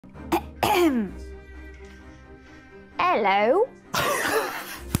Hello.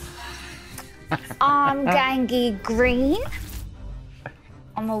 I'm Gangy Green.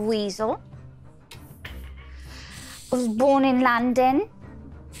 I'm a weasel. I was born in London.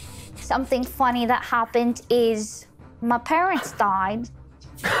 Something funny that happened is my parents died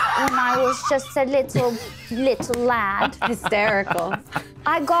when I was just a little lad. Hysterical.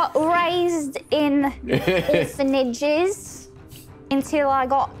 I got raised in orphanages until I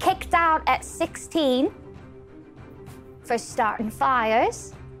got kicked out at 16 for starting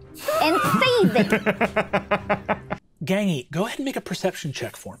fires and thieving. Gangy, go ahead and make a perception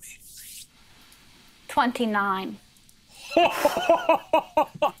check for me. 29. Was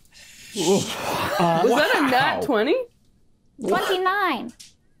that a nat 20? 29.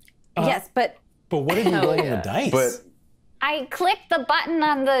 Yes, but... But what did you roll on the dice? But I clicked the button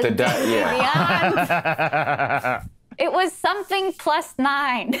on the yeah. It was something plus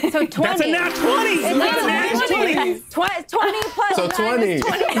 9. So 20. That's a nat 20! That's a nat 20! 20 plus So 9 20. is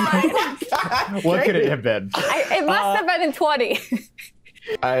 25. What could it have been? It must have been in 20.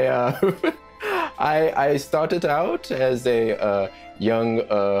 I started out as a young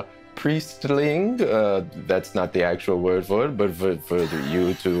priestling. That's not the actual word for it, but for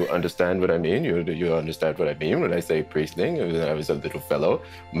you to understand what I mean, you understand what I mean when I say priestling. When I was a little fellow,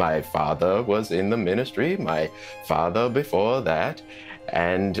 my father was in the ministry, my father before that,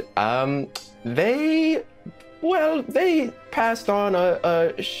 and they passed on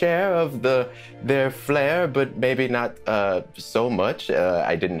a share of their flair, but maybe not so much.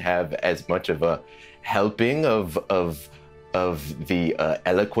 I didn't have as much of a helping of the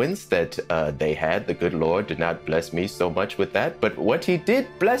eloquence that they had. The good Lord did not bless me so much with that. But what he did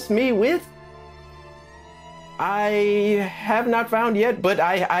bless me with, I have not found yet, but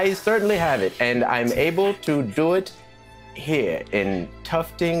I certainly have it. And I'm able to do it here in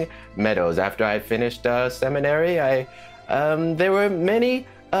Tufting Meadows. After I finished seminary, there were many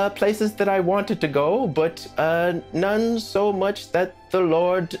places that I wanted to go, but none so much that the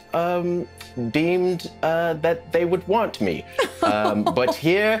Lord deemed that they would want me. But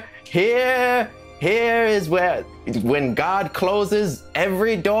here is where, when God closes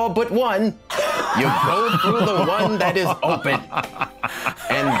every door but one, you go through the one that is open.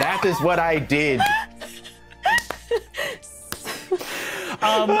 And that is what I did.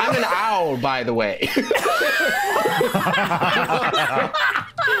 I'm an owl, by the way.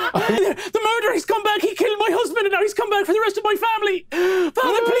 The murderer, he's come back. He killed my husband, and now he's come back for the rest of my family.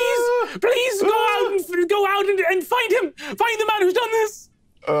 Father, please go out and find him. Find the man who's done this.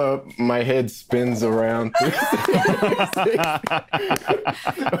 My head spins around.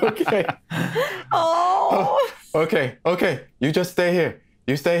 Okay. Oh. Okay. You just stay here.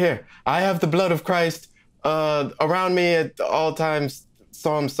 You stay here. I have the blood of Christ around me at all times.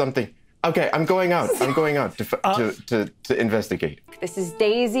 Psalm something. Okay, I'm going out. I'm going out to investigate. This is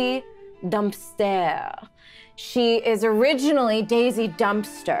Daisy Dumpster. She is originally Daisy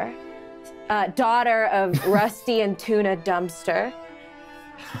Dumpster, daughter of Rusty and Tuna Dumpster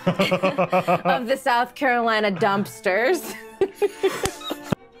of the South Carolina Dumpsters.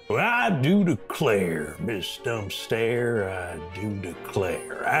 I do declare, Miss Dumpster, I do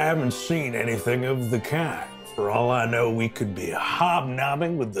declare, I haven't seen anything of the kind. For all I know, we could be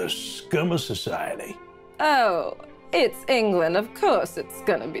hobnobbing with the scum of society. Oh, it's England. Of course it's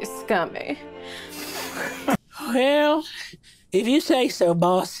gonna be scummy. Well, if you say so,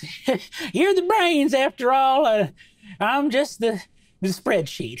 boss. You're the brains, after all. I'm just the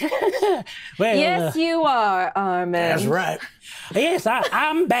spreadsheet. Well, yes, you are, Armin. That's right. Yes,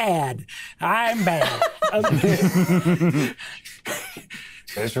 I'm bad. I'm bad.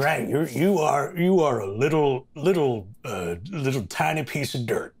 That's right. You are a little tiny piece of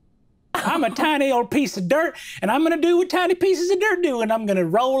dirt. I'm a tiny old piece of dirt, and I'm gonna do what tiny pieces of dirt do, and I'm gonna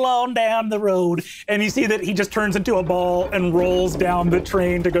roll on down the road. And you see that he just turns into a ball and rolls down the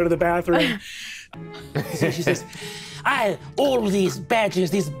train to go to the bathroom. So she says, all these badgers,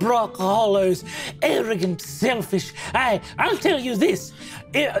 these Brock Hollows, arrogant, selfish. I'll tell you this.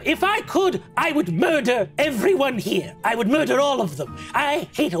 If I could, I would murder everyone here. I would murder all of them. I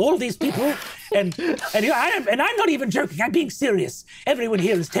hate all these people. And I'm not even joking. I'm being serious. Everyone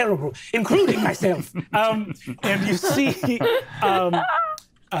here is terrible, including myself. And you see that.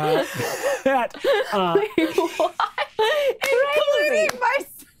 Wait, what? Including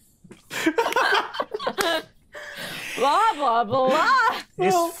myself. Blah, blah, blah.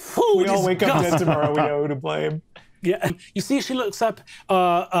 This food We all is wake up dead guts. tomorrow. We know who to blame. Yeah, you see, she looks up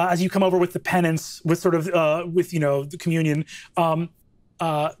as you come over with the penance, with sort of the communion.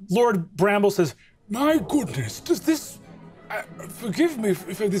 Lord Bramble says, "My goodness, does this Forgive me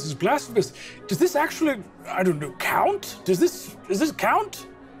if this is blasphemous. Does this actually, I don't know, count? Does this count?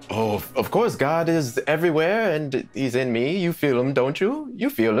 Oh, of course, God is everywhere and he's in me. You feel him, don't you? You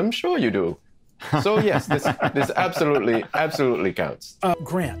feel him, sure you do. So yes, this absolutely counts.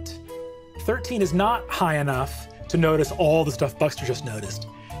 Grant, 13 is not high enough to notice all the stuff Buxter just noticed,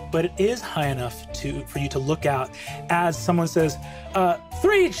 but it is high enough for you to look out as someone says,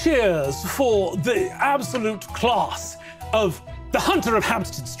 3 cheers for the absolute class of the Hunter of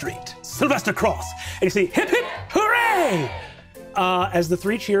Hampstead Street, Sylvester Cross. And you see, hip hip hooray! As the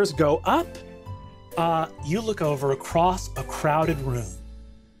 3 cheers go up, you look over across a crowded room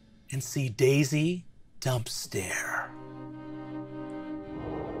and see Daisy Dumpstare.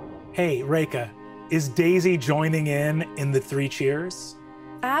 Hey, Reka, is Daisy joining in the 3 cheers?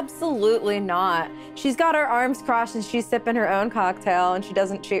 Absolutely not. She's got her arms crossed and she's sipping her own cocktail and she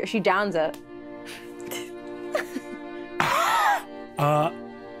doesn't cheer, she downs it.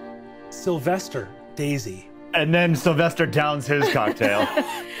 Sylvester, Daisy. And then Sylvester downs his cocktail.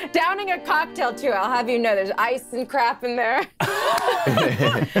 Downing a cocktail too, I'll have you know there's ice and crap in there.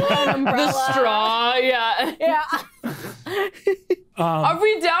 An umbrella. The straw, yeah. Yeah. Are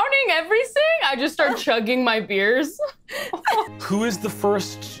we downing everything? I just start chugging my beers. Who is the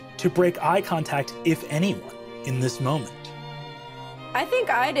first to break eye contact, if anyone, in this moment? I think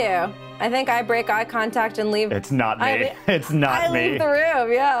I do. I think I break eye contact and leave. It's not me. It's not I me. leave the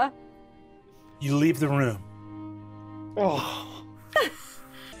room, yeah. You leave the room. Oh.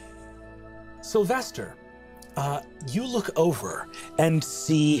 Sylvester, you look over and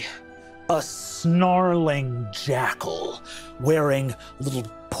see a snarling jackal wearing a little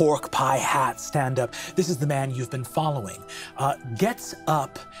pork pie hat stand up. This is the man you've been following. Gets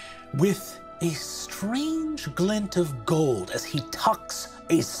up with a strange glint of gold as he tucks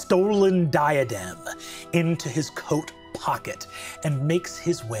a stolen diadem into his coat pocket and makes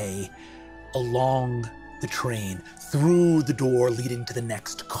his way along the train through the door leading to the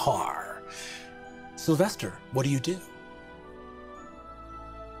next car. Sylvester, what do you do?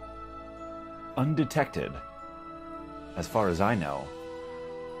 Undetected, as far as I know,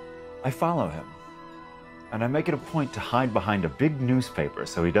 I follow him. And I make it a point to hide behind a big newspaper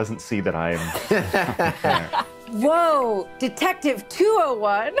so he doesn't see that I am there. Whoa, Detective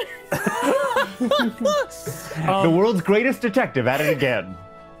 201. The world's greatest detective at it again.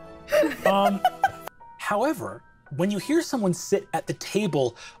 However, when you hear someone sit at the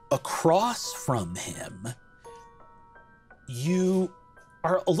table across from him, you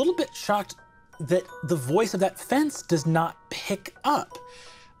are a little bit shocked that the voice of that fence does not pick up.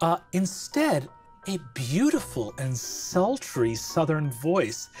 Instead, a beautiful and sultry southern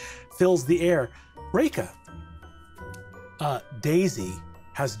voice fills the air. Reka, Daisy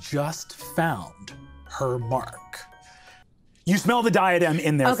has just found her mark. You smell the diadem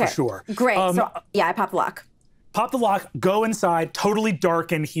in there for sure. Great. So, yeah, I pop the lock. Pop the lock, go inside, totally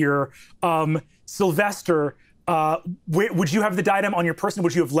dark in here. Sylvester, would you have the diadem on your person?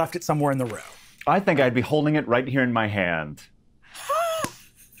 Would you have left it somewhere in the room? I think I'd be holding it right here in my hand.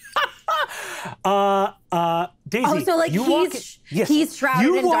 Oh, Daisy, so like he's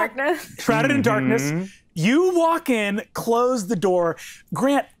shrouded in darkness? Shrouded in darkness. You walk in, close the door.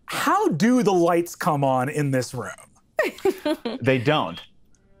 Grant, how do the lights come on in this room? They don't.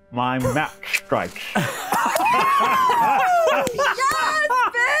 My Mac strikes. Yes,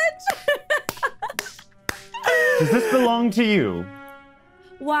 bitch! Does this belong to you?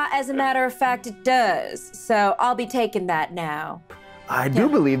 Why, as a matter of fact, it does. So I'll be taking that now. I do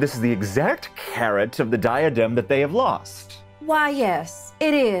believe this is the exact carat of the diadem that they have lost. Why, yes,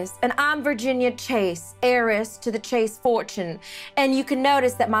 it is. And I'm Virginia Chase, heiress to the Chase fortune. And you can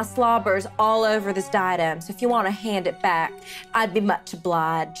notice that my slobber's all over this diadem. So if you want to hand it back, I'd be much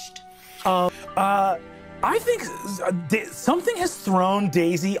obliged. I think something has thrown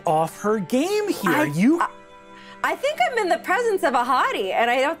Daisy off her game here. I think I'm in the presence of a hottie, and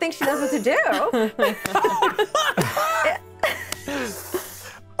I don't think she knows what to do.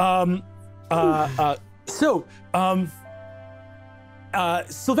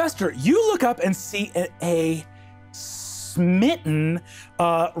 Sylvester, you look up and see a smitten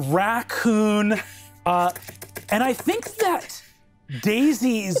raccoon, and I think that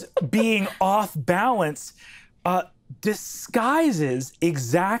Daisy's being off balance disguises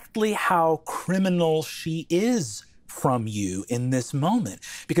exactly how criminal she is from you in this moment,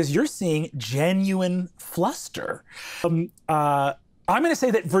 because you're seeing genuine fluster. I'm going to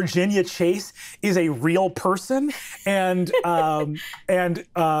say that Virginia Chase is a real person, and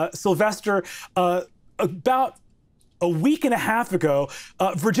Sylvester, about a week and a half ago,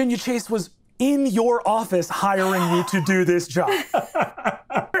 Virginia Chase was in your office hiring you to do this job.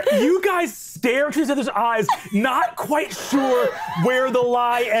 You guys stare into each other's eyes, not quite sure where the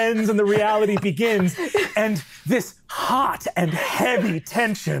lie ends and the reality begins. And this hot and heavy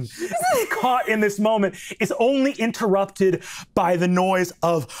tension caught in this moment is only interrupted by the noise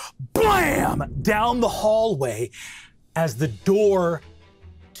of blam down the hallway as the door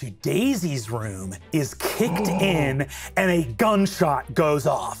to Daisy's room is kicked in and a gunshot goes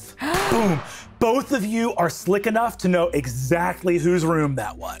off. Boom. Both of you are slick enough to know exactly whose room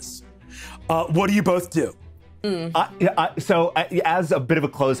that was. What do you both do? So as a bit of a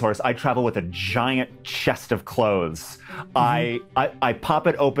clothes horse, I travel with a giant chest of clothes. I pop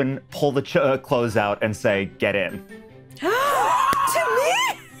it open, pull the clothes out, and say, "Get in." To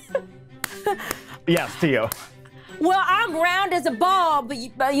me? Yes, to you. Well, I'm round as a ball, but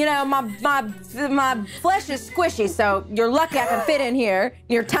you know, my flesh is squishy, so you're lucky I can fit in here,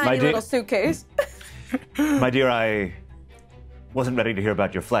 your tiny little suitcase. My dear, I wasn't ready to hear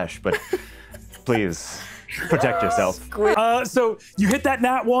about your flesh, but please protect yourself. So you hit that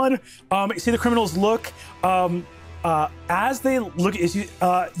nat one. You see the criminals look. As they look at you,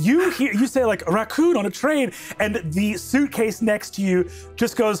 you say like a raccoon on a train, and the suitcase next to you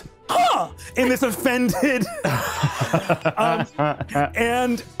just goes, "Huh!" in this offended.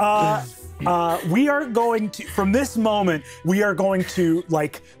 We are going to, from this moment, we are going to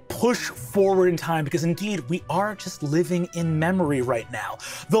like push forward in time because indeed we are just living in memory right now.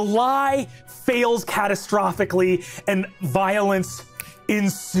 The lie fails catastrophically and violence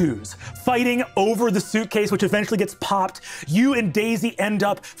ensues. Fighting over the suitcase, which eventually gets popped. You and Daisy end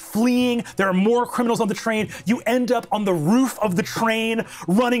up fleeing. There are more criminals on the train. You end up on the roof of the train,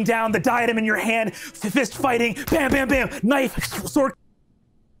 running down, the diadem in your hand, fist fighting, bam, bam, bam, knife, sword.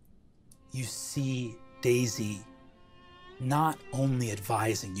 You see Daisy not only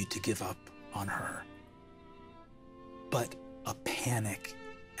advising you to give up on her, but a panic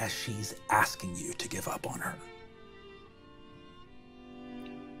as she's asking you to give up on her.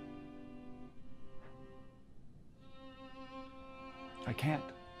 I can't.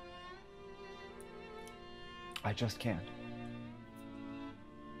 I just can't.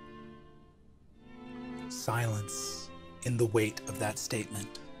 Silence in the weight of that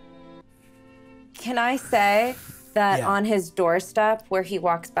statement. Can I say that on his doorstep where he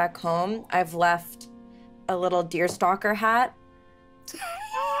walks back home, I've left a little deerstalker hat.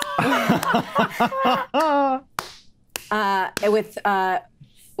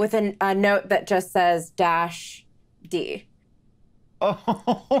 With a note that just says -D.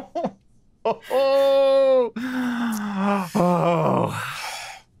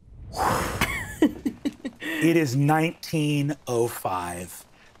 It is 1905.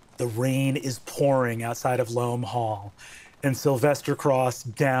 The rain is pouring outside of Loam Hall, and Sylvester Cross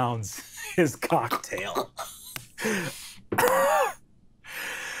downs his cocktail.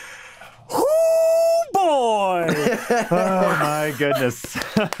 Oh boy! Oh my goodness.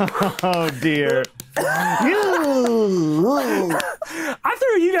 Oh dear. I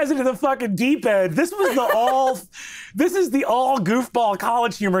threw you guys into the fucking deep end. This is the all goofball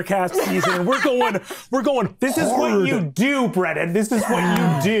college humor cast season. And we're going. This is what you do, Brennan. This is what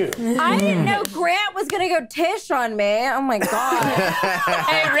you do. I didn't know Grant was gonna go Tish on me. Oh my god.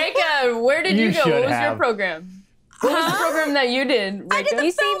 Hey, Reka, where did you go? What was your program? What was the program that you did, Reka? I did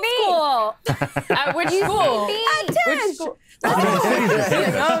the film school. At which school? At Tish.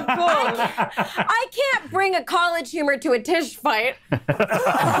 Oh, cool. I can't bring a college humor to a Tish fight.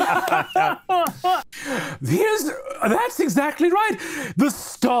 That's exactly right. The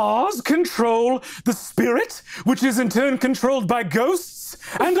stars control the spirit, which is in turn controlled by ghosts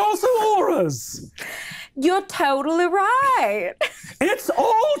and also auras. You're totally right. It's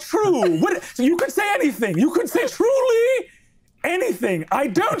all true. So you could say anything. You could say truly anything. I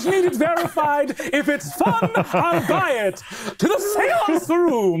don't need it verified. If it's fun, I'll buy it. To the seance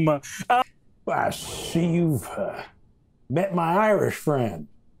room. I see you've met my Irish friend.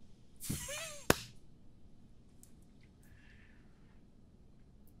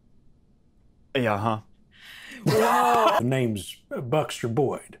 Yeah, huh? Whoa. The name's Buckster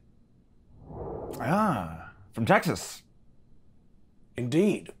Boyd. Ah, from Texas.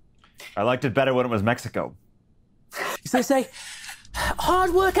 Indeed. I liked it better when it was Mexico. So they say,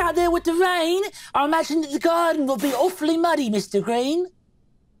 hard work out there with the rain. I imagine that the garden will be awfully muddy, Mr. Green.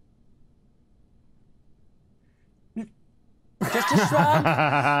 Just a shrug.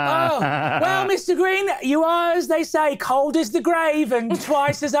 Oh, well, Mr. Green, you are, as they say, cold as the grave and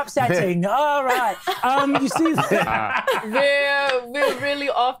twice as upsetting. All right. You see that? We're really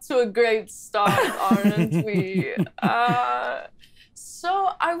off to a great start, aren't we? So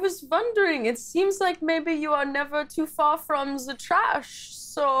I was wondering, it seems like maybe you are never too far from the trash.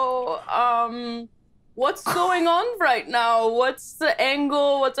 So, what's going on right now? What's the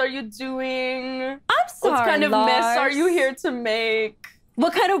angle? What are you doing? I'm sorry, What kind of Lars. mess are you here to make?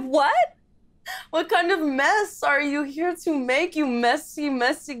 What kind of what? What kind of mess are you here to make, you messy,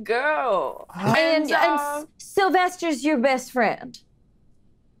 messy girl? And Sylvester's your best friend.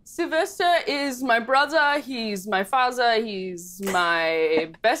 Sylvester is my brother, he's my father, he's my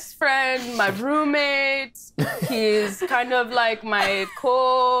best friend, my roommate. He's kind of like my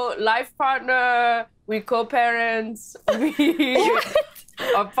co-life partner. We co-parent. We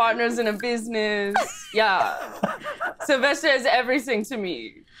are partners in a business. Yeah. Sylvester is everything to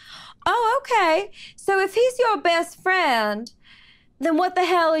me. Oh, okay. So if he's your best friend, then what the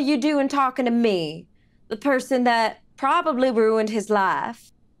hell are you doing talking to me? The person that probably ruined his life.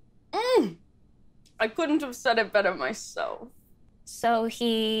 I couldn't have said it better myself. So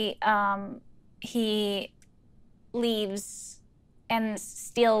he leaves and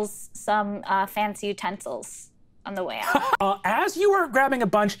steals some fancy utensils on the way out. As you are grabbing a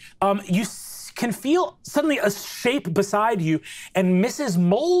bunch, you can feel suddenly a shape beside you, and Mrs.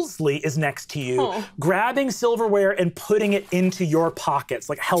 Molesley is next to you, grabbing silverware and putting it into your pockets,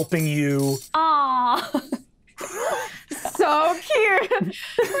 like helping you. Aww. So cute.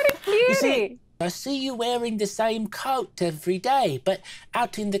 What a cutie. I see you wearing the same coat every day, but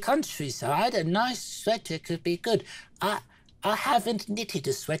out in the countryside, a nice sweater could be good. I haven't knitted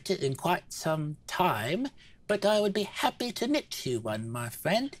a sweater in quite some time, but I would be happy to knit you one, my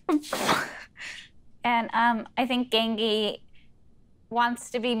friend. And I think Gengi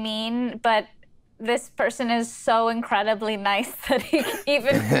wants to be mean, but this person is so incredibly nice that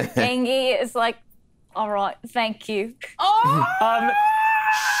even Gengi is like, all right, thank you. Oh!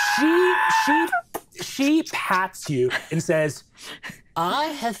 She pats you and says, I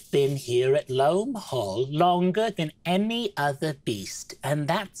have been here at Loam Hall longer than any other beast, and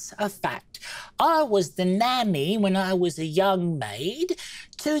that's a fact. I was the nanny when I was a young maid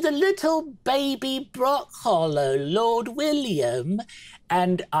to the little baby Brock Hollow, Lord William,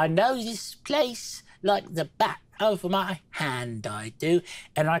 and I know this place like the back of my hand, I do,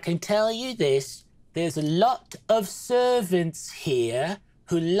 and I can tell you this, there's a lot of servants here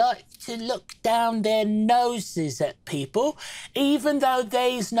who like to look down their noses at people, even though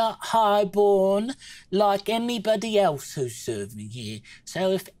they's not high-born like anybody else who's serving here.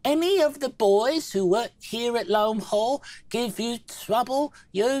 So if any of the boys who work here at Loam Hall give you trouble,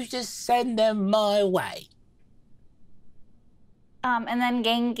 you just send them my way. And then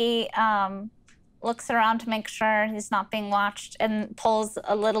Gengi looks around to make sure he's not being watched and pulls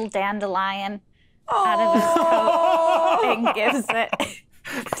a little dandelion out of his coat and gives it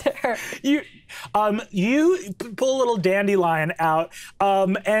to her. You pull a little dandelion out,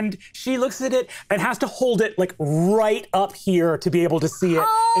 and she looks at it and has to hold it like right up here to be able to see it,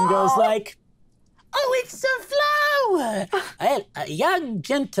 and goes like, Oh, it's a flower! A young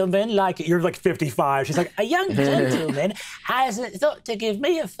gentleman like... You're like 55. She's like, A young gentleman hasn't thought to give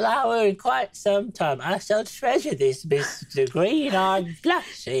me a flower in quite some time. I shall treasure this, Mr. Green. I'm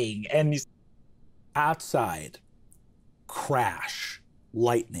blushing. And he's outside. Crash.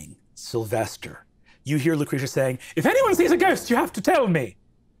 Lightning. Sylvester. You hear Lucretia saying, if anyone sees a ghost, you have to tell me.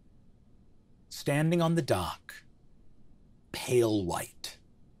 Standing on the dock. Pale white.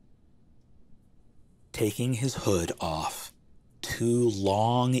 Taking his hood off, 2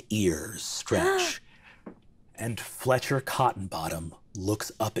 long ears stretch, and Fletcher Cottonbottom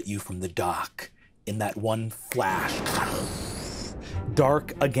looks up at you from the dock in that one flash.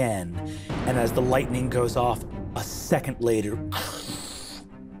 Dark again, and as the lightning goes off, a second later,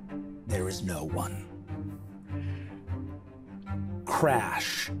 there is no one.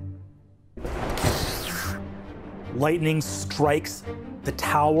 Crash. Lightning strikes the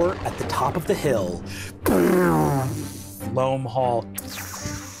tower at the top of the hill. Loam Hall.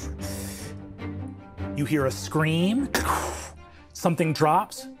 You hear a scream. Something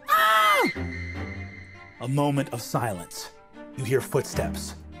drops. A moment of silence. You hear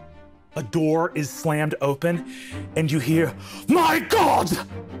footsteps. A door is slammed open, and you hear, my God!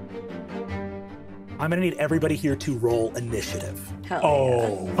 I'm gonna need everybody here to roll initiative.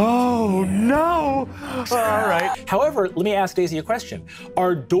 Oh no! All right. However, let me ask Daisy a question.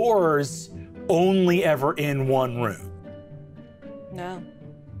 Are doors only ever in one room? No.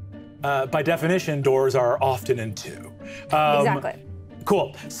 By definition, doors are often in 2. Exactly.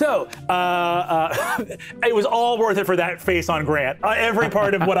 Cool. So, it was all worth it for that face on Grant. Every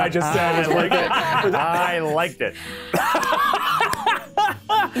part of what I just said is like it. I liked it.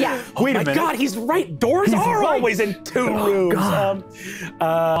 Yeah. Oh Wait a my minute. God, he's right. Doors are always in 2 rooms.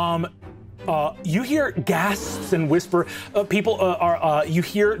 You hear gasps and whisper. You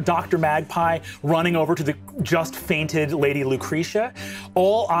hear Dr. Magpie running over to the just fainted Lady Lucretia.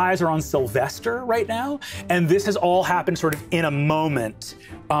 All eyes are on Sylvester right now, and this has all happened sort of in a moment.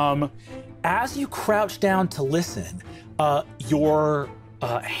 As you crouch down to listen, your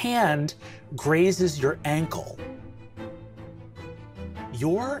hand grazes your ankle.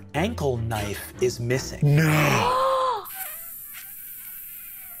 Your ankle knife is missing. No.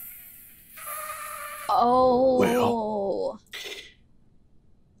 Oh. Well.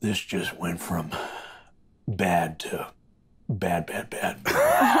 This just went from bad to bad.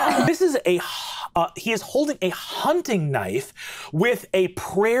 This is he is holding a hunting knife with a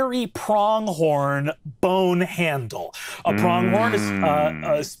prairie pronghorn bone handle. A pronghorn is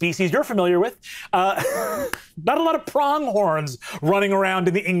a species you're familiar with. Not a lot of pronghorns running around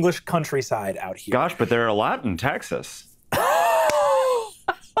in the English countryside out here. Gosh, but there are a lot in Texas.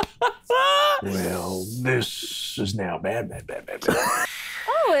 Well, this is now bad.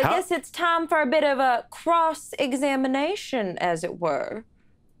 Oh, I guess it's time for a bit of a cross-examination, as it were.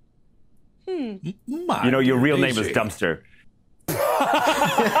 You know, your real name is Dumpster. Petty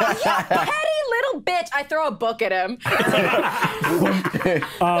little bitch. I throw a book at him.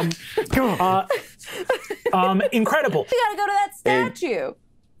 Incredible. We gotta go to that statue.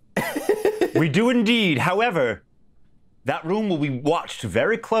 We do indeed. However, that room will be watched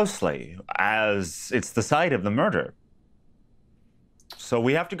very closely as it's the site of the murder. So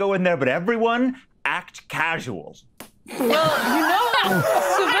we have to go in there, but everyone act casual. Well, you know,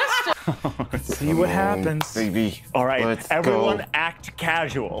 Sylvester. Let's see what happens. Baby. All right, Let's everyone go. act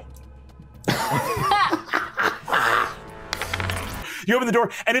casual. You open the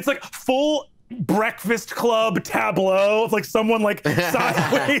door, and it's like full Breakfast Club tableau of like someone like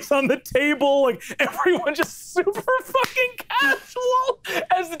sideways on the table, like everyone just super fucking casual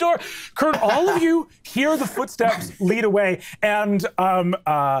as the door. Kurt, all of you hear the footsteps lead away, and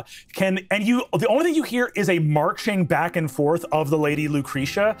the only thing you hear is a marching back and forth of the Lady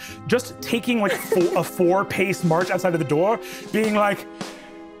Lucretia, just taking like a 4-pace march outside of the door, being like,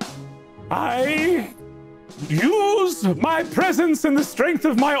 I use my presence and the strength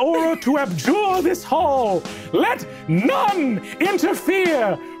of my aura to abjure this hall. Let none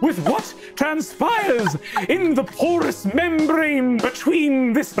interfere with what transpires in the porous membrane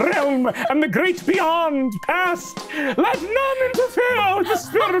between this realm and the great beyond past. Let none interfere with the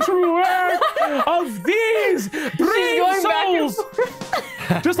spiritual work of these brave souls.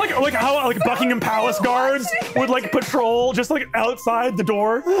 Just like how like Buckingham Palace guards would like patrol just like outside the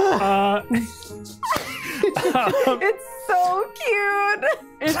door. It's so cute.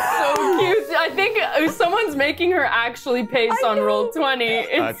 It's so cute. I think someone's making her actually pace on Roll20.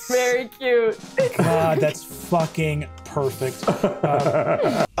 It's very cute. God, that's fucking perfect.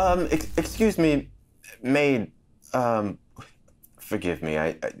 Excuse me, maid. Forgive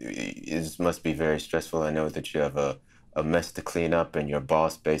me. This must be very stressful. I know that you have a mess to clean up, and your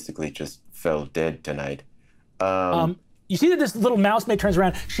boss basically just fell dead tonight. You see that this little mouse maid turns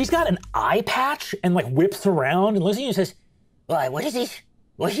around. She's got an eye patch and like whips around and looks at you and says, "Why? What is this?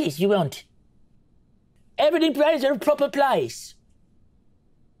 What is this you want? Everything is in a proper place."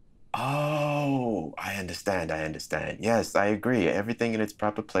 Oh, I understand. Yes, I agree. Everything in its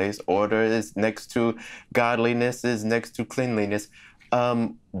proper place. Order is next to godliness, is next to cleanliness.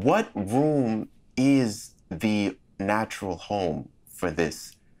 What room is the natural home for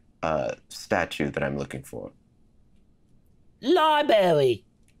this statue that I'm looking for? Library.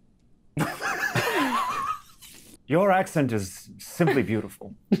 Your accent is simply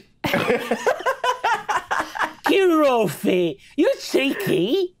beautiful. Kirofi, you're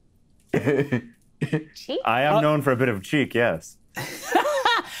cheeky. I am known for a bit of cheek, yes.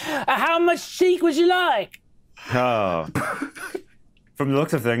 How much cheek would you like? Oh. From the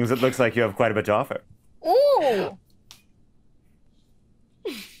looks of things, it looks like you have quite a bit to offer. Ooh.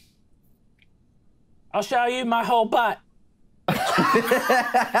 I'll show you my whole butt.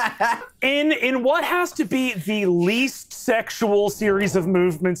 In what has to be the least sexual series of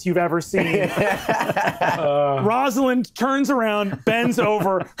movements you've ever seen, Rosalind turns around, bends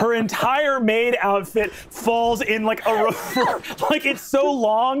over, her entire maid outfit falls in like a like it's so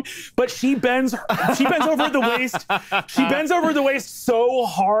long, but she bends over the waist. She bends over the waist so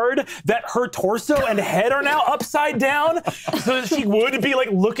hard that her torso and head are now upside down, so that she would be like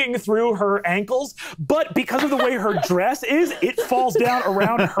looking through her ankles. But because of the way her dress is, it falls down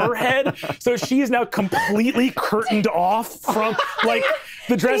around her head, so she is now completely curtained off from like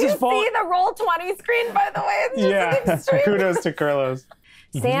the dress is falling. See the Roll20 screen, by the way? It's just an extreme. Kudos to Kurlos.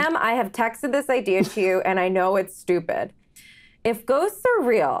 Sam, I have texted this idea to you, and I know it's stupid. If ghosts are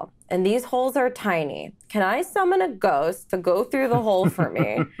real and these holes are tiny, can I summon a ghost to go through the hole for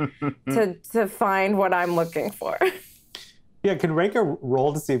me to find what I'm looking for? Yeah, can Reka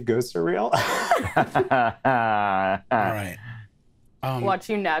roll to see if ghosts are real? All right. Watch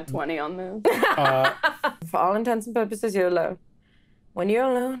you nat 20 on this. For all intents and purposes, you're alone. When you're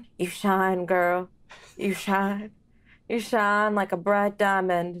alone, you shine, girl. You shine. You shine like a bright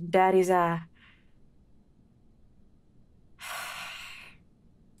diamond in Daddy's eye.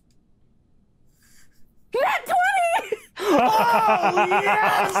 Nat 20! Oh,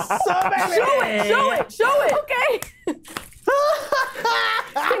 yes! Show it! Okay.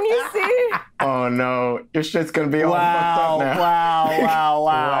 Can you see? Oh no, your shit's gonna be all fucked up now.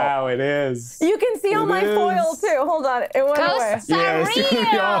 Wow, it is. You can see on my is. foil too. Hold on, it went away. Ghosts Yeah, are it's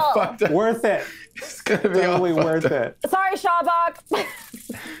gonna be all real. fucked up. Worth it. It's gonna be Totally all worth fucked it. Sorry, Shawbok.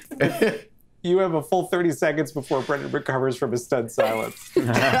 You have a full 30 seconds before Brendan recovers from his stunned silence. We're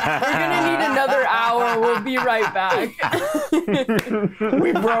gonna need another hour. We'll be right back.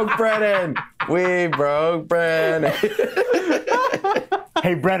 We broke Brennan. We broke Brennan.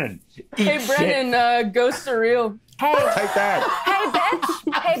 Hey, Brennan. Hey, Brennan, ghosts are real. Hey, Take that. hey,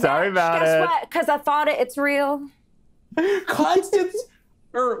 bitch. Hey, Sorry bitch. about Guess it. what? Because I thought it's real. Constance,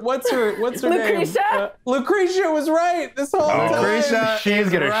 or what's her Lucretia? name? Lucretia was right this whole time. Lucretia She's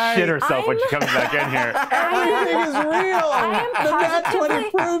gonna right. shit herself when she comes back in here. Everything is real. I am The Nat 20 positively-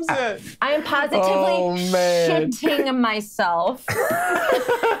 proves it. I am positively Oh, man. shitting myself.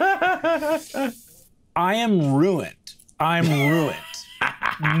 I am ruined. I'm ruined.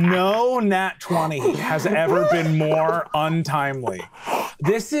 No Nat 20 has ever been more untimely.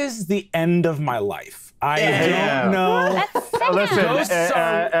 This is the end of my life. I Yeah. don't know. Listen, Ghosts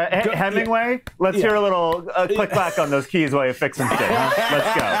are- Hemingway, let's hear a little click back on those keys while you're fixing shit. Huh?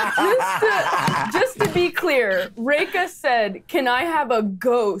 Let's go. Just to be clear, Reka said, "Can I have a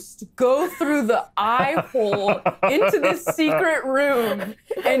ghost go through the eye hole into this secret room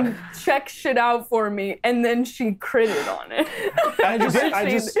and check shit out for me?" And then she critted on it.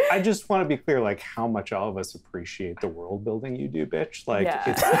 I just want to be clear, like how much all of us appreciate the world building you do, bitch. Like Yeah.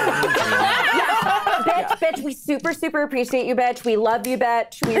 it's Bitch, we super appreciate you, bitch. We love you,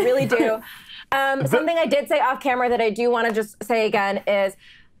 bitch. We really do. Something I did say off camera that I do want to just say again is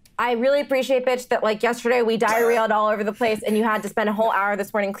I really appreciate, bitch, that like yesterday we diarrheaed all over the place and you had to spend a whole hour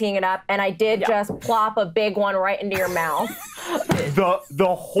this morning cleaning it up, and I did just plop a big one right into your mouth.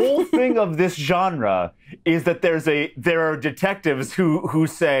 The whole thing of this genre is that there are detectives who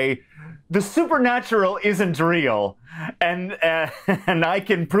say the supernatural isn't real, and I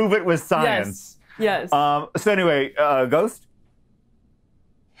can prove it with science. Yes. So anyway, Ghost.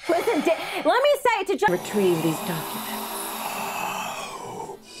 Listen, let me say to just retrieve these documents.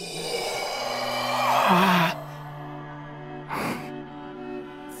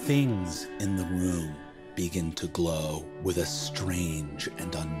 Things in the room begin to glow with a strange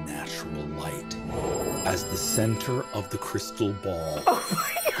and unnatural light as the center of the crystal ball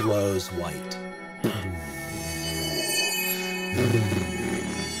glows white.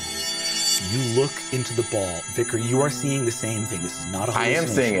 You look into the ball. Vicar, you are seeing the same thing. This is not a I am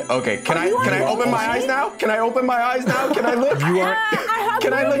hallucination. seeing it. Okay, can I open my eyes now? Can I open my eyes now? Can I look? You are.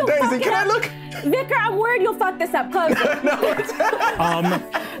 Can I look, Daisy? Can I look? Vicar, I'm worried you'll fuck this up. Close it.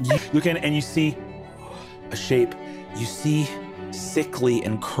 You look in and you see a shape. You see sickly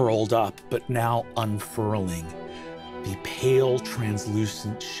and curled up, but now unfurling, the pale,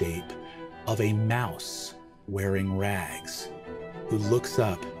 translucent shape of a mouse wearing rags, who looks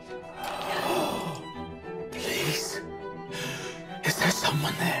up. Please, is there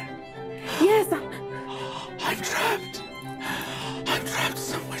someone there? Yes. I'm trapped. I'm trapped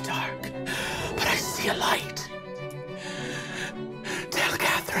somewhere dark, but I see a light. Tell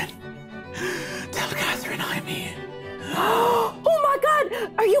Catherine I'm here. Oh my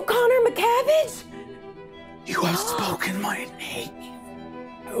God! Are you Connor McCabbage? You have spoken my name.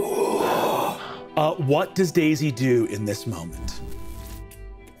 What does Daisy do in this moment?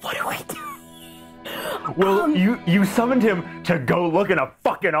 What do I do? Well, you summoned him to go look in a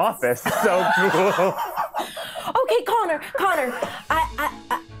fucking office. So cool. Okay, Connor,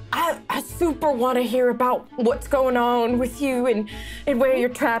 I super want to hear about what's going on with you and where you're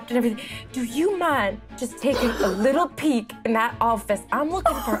trapped and everything. Do you mind just taking a little peek in that office? I'm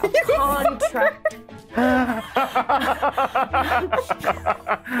looking for a contract.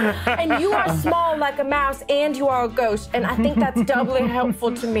 And you are small like a mouse and you are a ghost, and I think that's doubly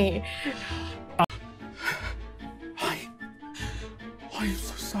helpful to me. I'm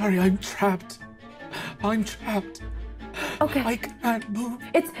so sorry. I'm trapped. Okay. I can't move.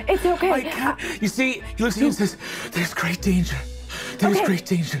 It's okay. I can't. You see, he looks at you and says, "There's great danger. There's great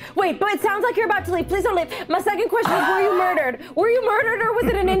danger." Wait, but it sounds like you're about to leave. Please don't leave. My second question is, were you murdered? Were you murdered or was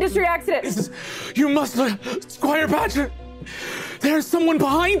it an industry accident? You must, Squire Badger. There's someone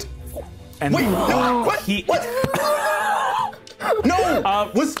behind. And Wait, no, what? What? No!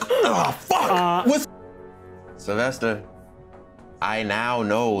 Fuck! Sylvester, I now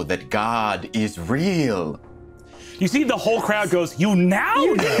know that God is real. You see, the whole crowd goes, "You now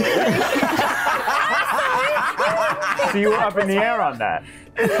know." So you were up in the air on that.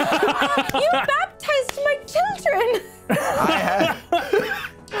 You baptized my children.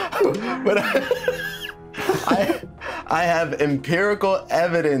 I have empirical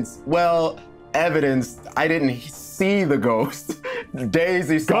evidence. Well, evidence. I didn't see the ghost.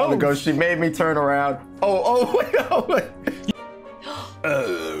 Daisy saw the ghost. She made me turn around. Wait.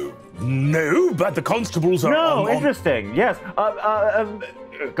 No, but the constables are No, interesting. Yes.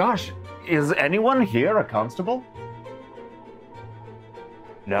 Gosh, is anyone here a constable?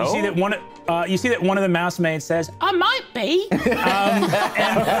 No. You see that one of the mousemaids says, "I might be."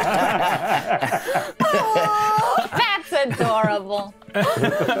 That's adorable.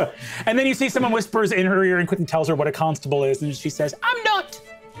 And then you see someone whispers in her ear, and Quentin tells her what a constable is, and she says, "I'm not."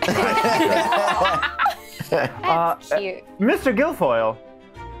 That's cute. Mr. Guilfoyle,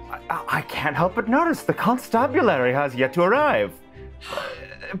 I can't help but notice the constabulary has yet to arrive.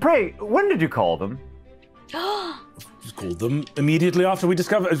 Pray, when did you call them? Called them immediately after we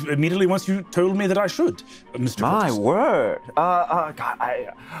discovered. Immediately once you told me that I should, Mr. My Curtis. word. God,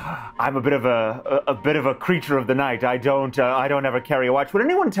 I'm a bit of a creature of the night. I don't ever carry a watch. Would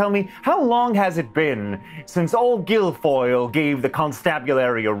anyone tell me how long has it been since old Guilfoyle gave the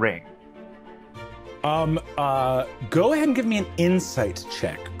constabulary a ring? Go ahead and give me an insight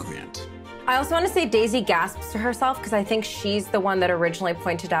check, Grant. I also want to say Daisy gasps to herself because I think she's the one that originally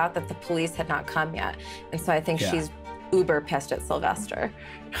pointed out that the police had not come yet. And so I think she's uber pissed at Sylvester.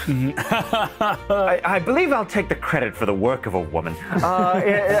 I believe I'll take the credit for the work of a woman.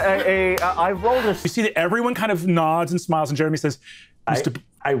 I rolled a... You see that everyone kind of nods and smiles, and Jeremy says,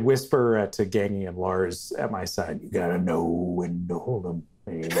 I whisper to Gangy and Lars at my side, "You gotta know when to hold them.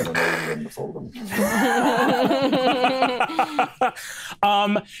 You gotta know when to fold them."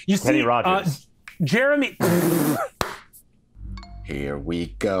 You see, Kenny Rogers. Jeremy. Here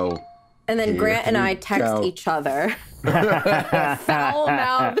we go. And then Grant and I text each other.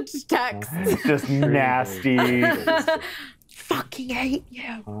 Foul-mouthed text. Just nasty. Fucking hate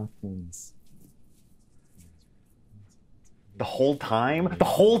you. The whole time? The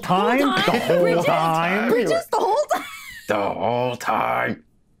whole time? The whole time? Bridget, the whole time. The whole time.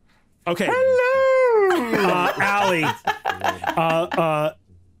 Okay. Hello. Allie.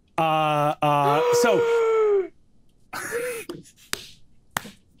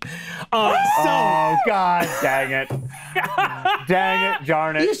 Oh, God dang it. Dang it,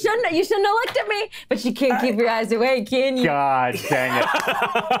 darn it. You shouldn't have looked at me, but you can't keep your eyes away, can you? God dang it.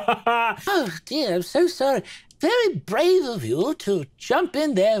 Oh, dear, I'm so sorry. Very brave of you to jump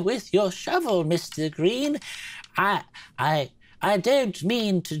in there with your shovel, Mr. Green. I don't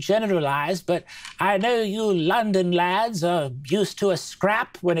mean to generalize, but I know you London lads are used to a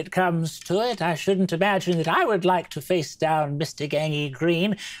scrap when it comes to it. I shouldn't imagine that I would like to face down Mr. Gangy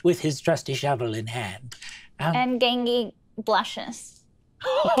Green with his trusty shovel in hand. And Gangy blushes.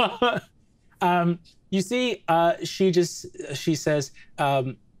 You see, she says,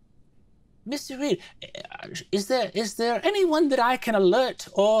 Mr. Reed, is there anyone that I can alert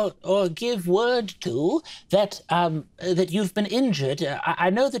or give word to that that you've been injured? I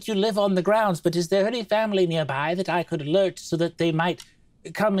know that you live on the grounds, but is there any family nearby that I could alert so that they might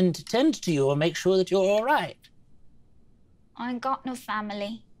come and tend to you or make sure that you're all right? I got no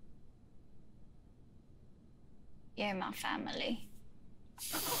family. You're my family.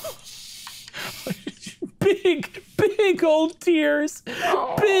 Big old tears.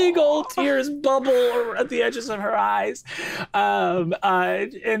 Big old tears bubble at the edges of her eyes.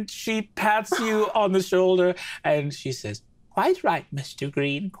 And she pats you on the shoulder and she says, "Quite right, Mr.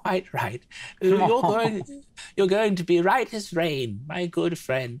 Green, quite right. You're going to be right as rain, my good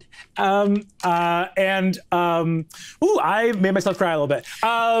friend." I made myself cry a little bit.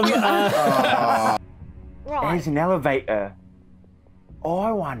 There's an elevator.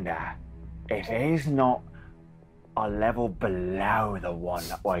 I wonder if there's not a level below the one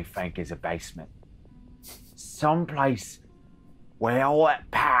that I think is a basement. Someplace where all that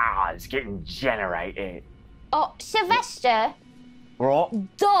power is getting generated. Oh, Sylvester. What?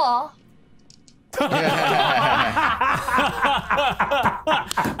 Duh. No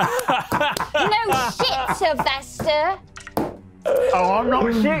shit, Sylvester. Oh, I'm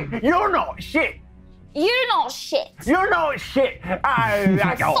not shit. You're not shit. You're not shit. You're not shit.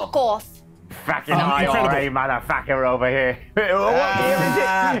 Fuck off. Fucking IRA motherfucker over here.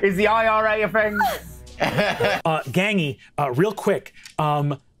 What is the IRA a thing? Gangy, real quick,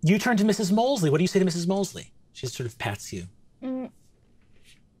 you turn to Mrs. Molesley. What do you say to Mrs. Molesley? She sort of pats you.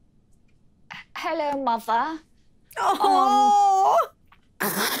 Hello, Mother. Oh.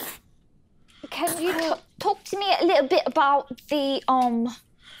 Can you talk to me a little bit about the,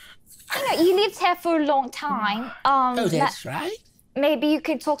 you lived here for a long time. Oh, that's right. Maybe you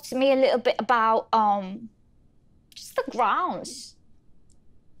could talk to me a little bit about, just the grounds.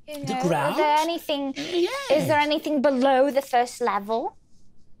 You know, The grounds? Is there anything, Yes. is there anything below the first level?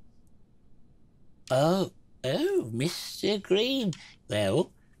 Oh, Mr. Green.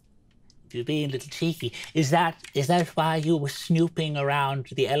 Well, you're being a little cheeky. Is that why you were snooping around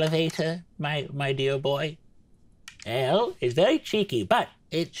the elevator, my dear boy? Well, it's very cheeky, but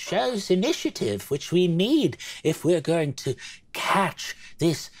it shows initiative, which we need if we're going to catch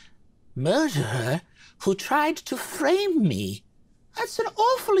this murderer who tried to frame me. That's an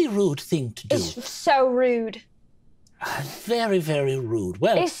awfully rude thing to do. It's so rude. Very, very rude.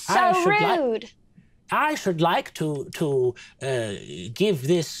 Well, It's so rude. I should like to give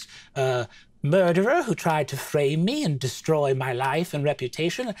this murderer who tried to frame me and destroy my life and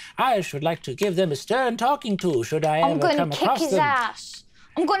reputation, I should like to give them a stern talking to, should I I'm ever going come to kick across his them. ass.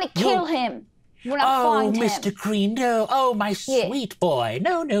 I'm going to kill him when I Oh, find him. Mr. Green, no. Oh, my sweet boy.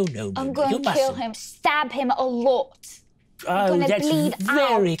 No. I'm going to kill him, stab him a lot. Oh, gonna that's bleed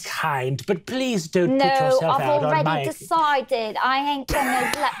very out. kind, but please don't put No, yourself I've out on already my... decided. I ain't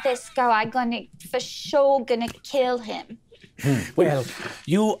gonna let this go. I'm gonna, for sure, gonna kill him. Well,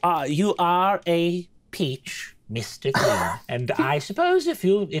 you are a peach, Mr. Green, and I suppose if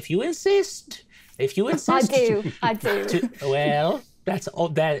you insist, I do. Well, that's all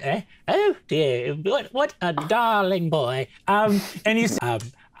that. Oh dear, what a darling boy. And you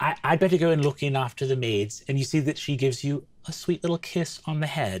I'd better go and look in after the maids, and you see that she gives you a sweet little kiss on the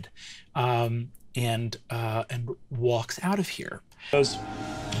head, and walks out of here. goes,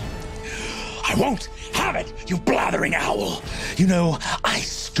 I won't have it, you blathering owl. You know, I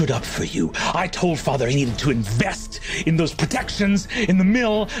stood up for you. I told Father he needed to invest in those protections in the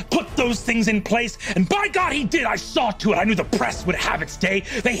mill, put those things in place, and by God he did. I saw to it. I knew the press would have its day.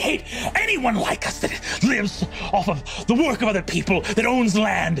 They hate anyone like us that lives off of the work of other people, that owns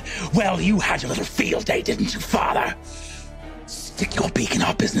land. Well, you had your little field day, didn't you, Father? Stick your beak in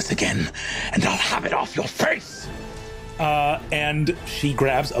our business again, and I'll have it off your face. And she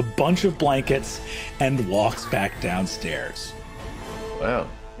grabs a bunch of blankets and walks back downstairs. Well,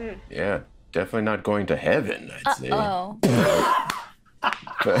 yeah, definitely not going to heaven, I'd say. Oh.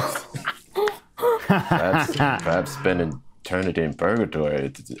 Perhaps spend an eternity in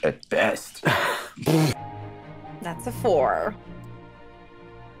purgatory at best. That's a 4.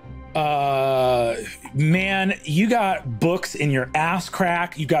 Man, you got books in your ass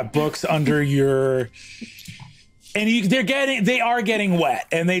crack. You got books under your... And they are getting wet,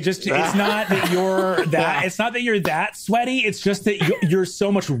 and it's not that you're that sweaty. It's just that you're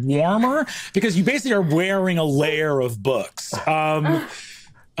so much warmer because you basically are wearing a layer of books. And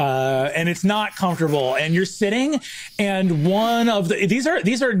it's not comfortable, and you're sitting, and one of these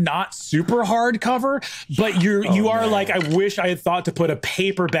are not super hardcover, but you are like, I wish I had thought to put a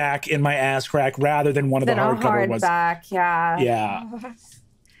paperback in my ass crack rather than one of the hardcover ones. Hardback, yeah. Yeah.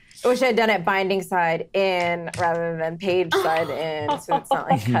 I wish I'd done it binding side in rather than page side in, so it's not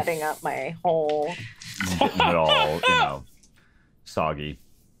like cutting up my whole Getting it all, soggy.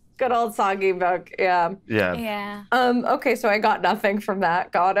 good old soggy book. Yeah. Yeah. Okay, so I got nothing from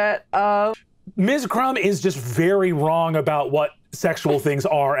that. Got it. Ms. Crumb is just very wrong about what sexual things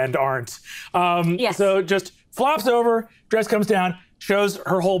are and aren't. Yes. So just flops over, dress comes down, shows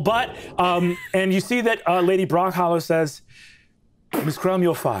her whole butt, and you see that Lady Brockhollow says, Ms. Crumb,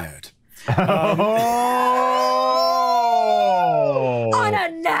 you're fired. On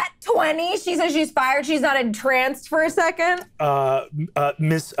a nat 20, she says she's fired. She's not entranced for a second.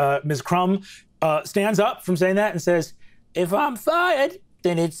 Miss Crumb stands up from saying that and says, if I'm fired,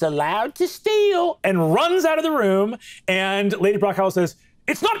 then it's allowed to steal, and runs out of the room. And Lady Brockhollow says,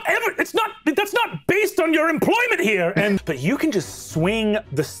 that's not based on your employment here. But you can just swing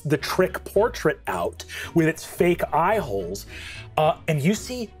the trick portrait out with its fake eye holes, and you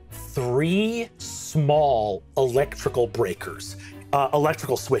see 3 small electrical breakers,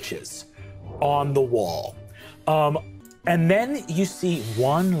 electrical switches on the wall. And then you see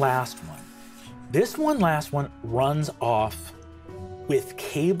one last one. This one last one runs off with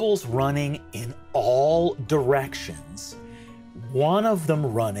cables running in all directions, one of them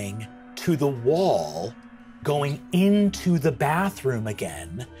running to the wall, going into the bathroom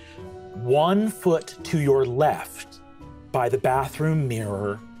again, 1 foot to your left by the bathroom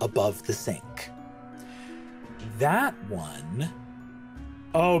mirror above the sink. That one,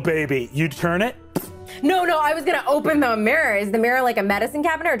 oh baby, you turn it? No, I was gonna open the mirror. Is the mirror like a medicine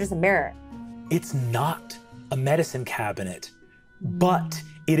cabinet or just a mirror? It's not a medicine cabinet, but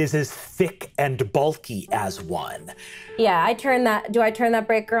it is as thick and bulky as one. Yeah, I turn that. Do I turn that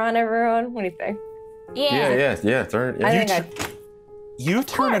breaker on, everyone? What do you think? Yeah. Turn it. I think You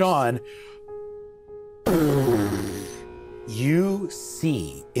turn it on. You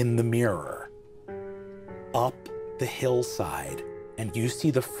see in the mirror up the hillside, and you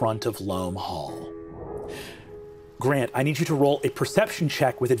see the front of Loam Hall. Grant, I need you to roll a perception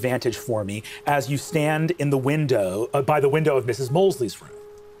check with advantage for me as you stand in the window, by the window of Mrs. Molesley's room.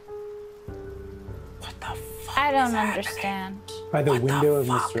 What the fuck? I don't understand. By the window of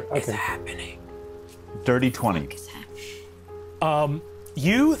Mr. What's Okay. happening? Dirty 20.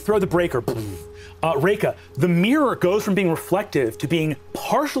 You throw the breaker. Reka, the mirror goes from being reflective to being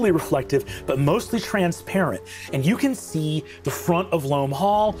partially reflective, but mostly transparent. And you can see the front of Loam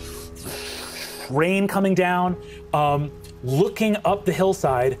Hall, rain coming down, looking up the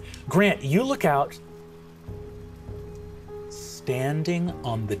hillside. Grant, you look out. Standing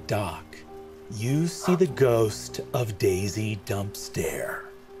on the dock, you see the ghost of Daisy Dumpstare.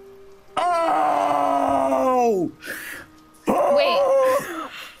 Oh! Wait.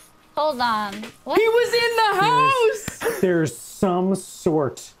 Hold on. What? He was in the house! There's some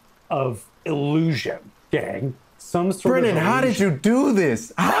sort of illusion, gang. Some sort Brennan, of how did illusion. you do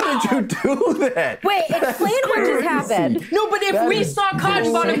this? How did you do that? Wait, explain what just happened. No, but if we saw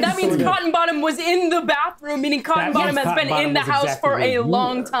Cotton Bottom, that means Cotton Bottom was in the bathroom, meaning Cotton Bottom has been in the house for a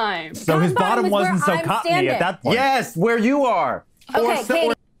long time. So his Cotton bottom Bottom is wasn't so where I'm cottony at that point. Yes, where you are. Okay,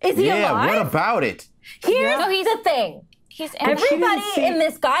 Katie, is he Yeah, alive? what about it? Here's No, he's- the thing. He's Everybody in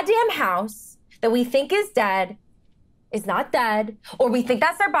this goddamn house that we think is dead is not dead, or we think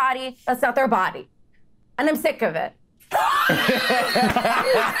that's their body, that's not their body. And I'm sick of it. Katie,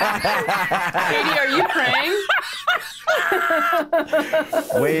 are you praying?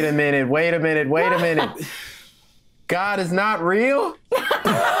 Wait a minute. God is not real? Yeah,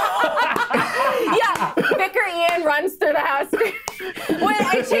 Vicar Ian runs through the house. Wait,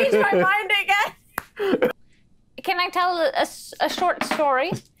 I changed my mind again. Can I tell a short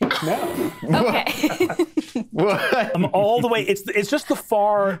story? No. Okay. What? All the way, it's just the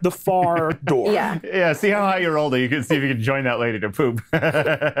far door. Yeah. Yeah, see how high you rolled it. You can see if you can join that lady to poop.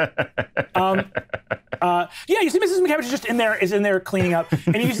 Yeah, you see Mrs. McCabbage is in there cleaning up,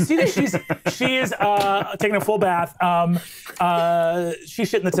 and you see that she is taking a full bath. She's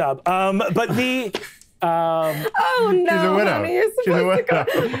shit in the tub. But the Oh no, She's a widow. honey, you're She's a supposed to go.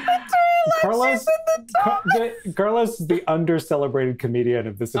 widow. Carlos, Carlos is the under-celebrated comedian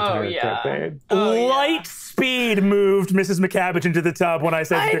of this entire campaign. light speed moved Mrs. McCabbage into the tub when I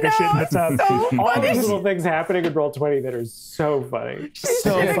said she took a shit in the tub. So All funny. these little things happening in Roll20 that are so funny.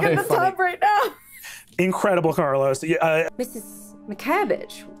 So She's in the tub right now. Incredible, Carlos. Mrs.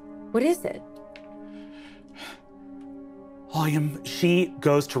 McCabbage, what is it? She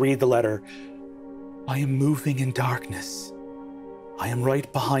goes to read the letter. I am moving in darkness. I am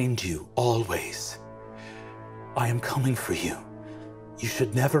right behind you, always. I am coming for you. You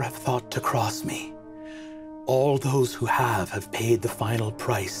should never have thought to cross me. All those who have paid the final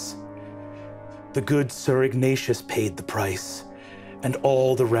price. The good Sir Ignatius paid the price, and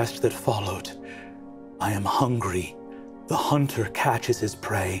all the rest that followed. I am hungry. The hunter catches his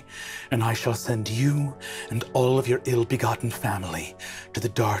prey, and I shall send you and all of your ill-begotten family to the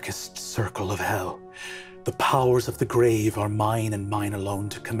darkest circle of hell. The powers of the grave are mine and mine alone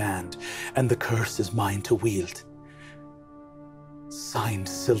to command, and the curse is mine to wield. Signed,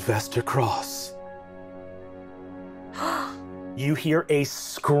 Sylvester Cross. You hear a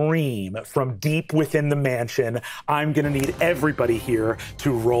scream from deep within the mansion. I'm gonna need everybody here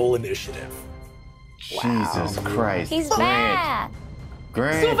to roll initiative. Jesus Christ. He's Grant. bad.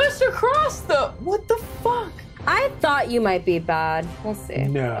 Grant. Sylvester Cross, though. What the fuck? I thought you might be bad. We'll see.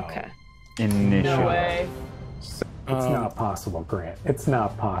 No. Okay. Initial. No way. It's not possible, Grant. It's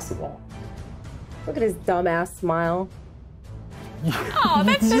not possible. Look at his dumbass smile. Oh,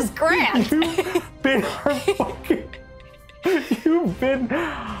 that's just Grant. Been our fucking... You've been...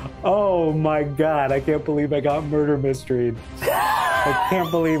 Oh my God, I can't believe I got murder mystery. I can't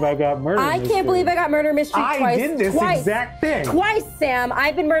believe I got murder mystery. I can't believe I got murder mystery twice. I did this twice. exact thing. Twice, Sam.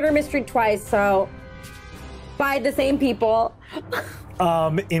 I've been murder mystery twice, so by the same people.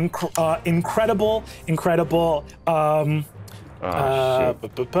 Incredible. Oh,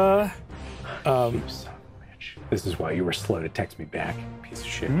 This is why you were slow to text me back, piece of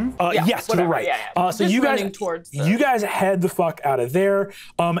shit. whatever, Yes, to the right. So Just you guys, running towards the- you guys head the fuck out of there.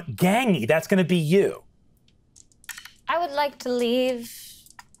 Gangy, that's gonna be you. I would like to leave.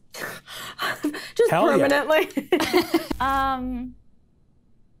 Just Hell yeah. permanently.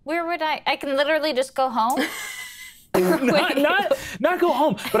 Where would I can literally just go home? not go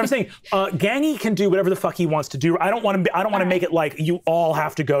home, but I'm saying Gangy can do whatever the fuck he wants to do. I don't want to make it like you all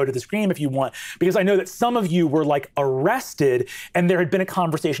have to go to the Scream if you want, because I know that some of you were like arrested and there had been a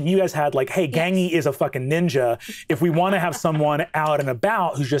conversation you guys had like, hey, Gangy is a fucking ninja. If we want to have someone out and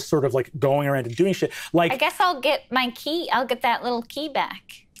about who's just sort of like going around and doing shit, like I guess I'll get my key. I'll get that little key back.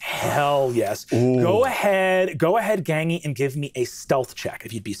 hell yes. Go ahead, Gangy, and give me a stealth check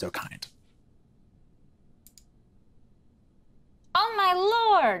if you'd be so kind. Oh my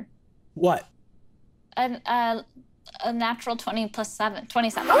lord! What? A natural 20 plus 7,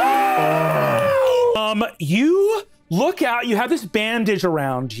 27. You look out, you have this bandage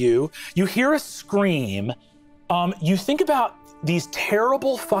around you, you hear a scream, you think about these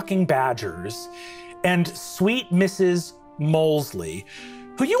terrible fucking badgers and sweet Mrs. Molesley,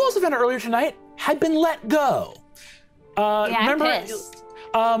 who you also found out earlier tonight had been let go. Remember? I'm pissed.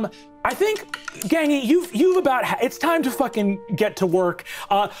 I think, Gangy, you've about, it's time to fucking get to work.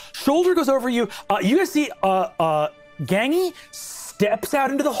 Shoulder goes over you. You guys see, Gangy steps out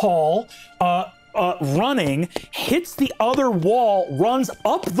into the hall, running, hits the other wall, runs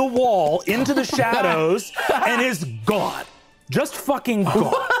up the wall into the shadows, and is gone. Just fucking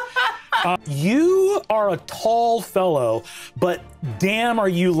gone. You are a tall fellow, but damn are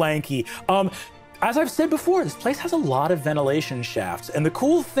you lanky. As I've said before, this place has a lot of ventilation shafts. And the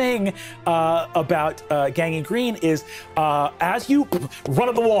cool thing about Gangy Green is as you run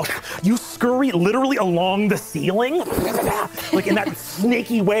up the wall, you scurry literally along the ceiling, like in that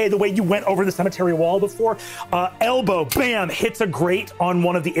snaky way, the way you went over the cemetery wall before. Elbow, bam, hits a grate on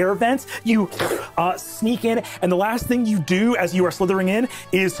one of the air vents. You sneak in, and the last thing you do as you are slithering in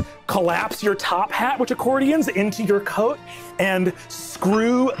is collapse your top hat, which accordions, into your coat, and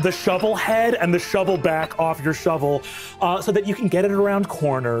screw the shovel head and the shovel back off your shovel so that you can get it around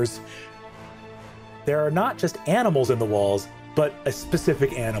corners. There are not just animals in the walls, but a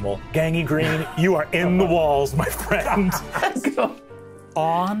specific animal. Gangy Green, you are in the walls, my friend.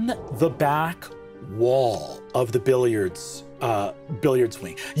 On the back wall of the billiards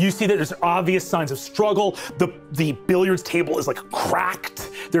wing, you see that there's obvious signs of struggle. The billiards table is like cracked.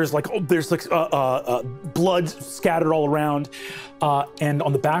 There's blood scattered all around, and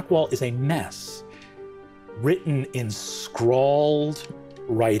on the back wall is a mess. Written in scrawled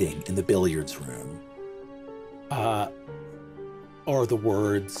writing in the billiards room are the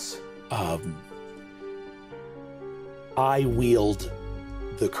words, I wield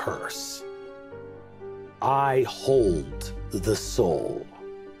the curse. I hold the soul.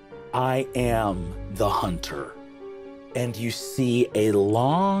 I am the hunter. And you see a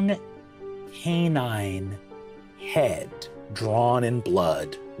long canine head drawn in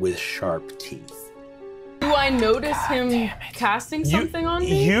blood with sharp teeth. Do I notice him casting something on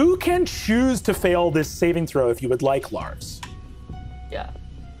me? You can choose to fail this saving throw if you would like, Lars. Yeah.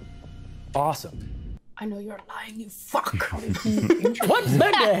 Awesome. I know you're lying, you fuck. What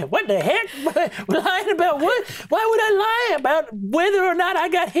the heck? Lying about what? Why would I lie about whether or not I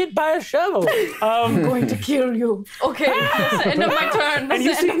got hit by a shovel? I'm going to kill you. Okay, that's the end of my turn. That's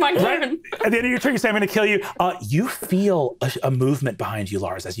the end of my turn. At the end of your turn, you say, I'm going to kill you. You feel a movement behind you,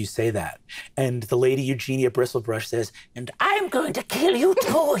 Lars, as you say that. And the lady Eugenia Bristlebrush says, and I'm going to kill you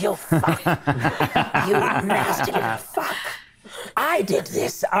too, you fuck. You nasty little fuck. I did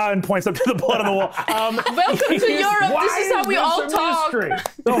this. And points up to the blood on the wall. Welcome to Europe. This is how we all talk. The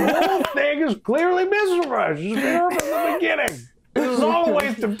whole thing is clearly misrush. It's been from the beginning. This is all a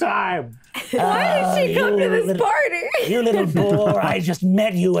waste of time. Why did she come to this party? You little bore, I just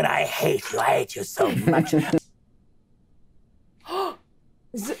met you and I hate you. I hate you so much.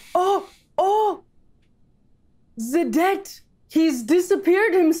 Zedette, he's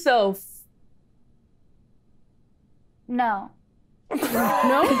disappeared himself. No. No?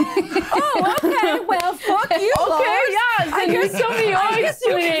 Oh, okay. Well, fuck you, Lars. Okay, yeah. Then you tell me your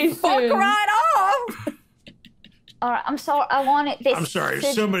explanation. Fuck right off. All right, I'm sorry. I wanted this. I'm sorry.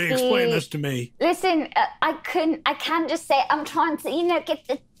 to Somebody be- explain this to me. Listen, I can't just say I'm trying to,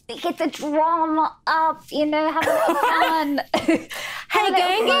 get the drama up, have a little fun. Hey,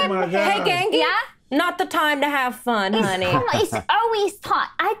 Gangy. Hey, Gangy. Yeah? Not the time to have fun, honey. It's always time.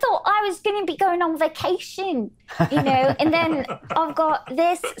 I thought I was going to be going on vacation, and then I've got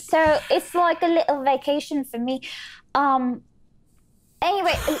this. So it's like a little vacation for me.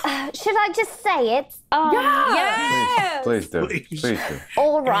 Anyway, should I just say it? Yes. Please do. Please. Please do.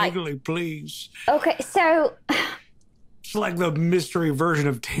 All right. Gangly, please. Okay, so It's like the mystery version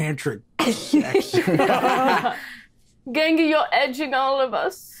of tantric sex. Gengi, you're edging all of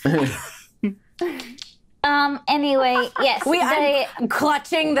us. anyway, yes. I'm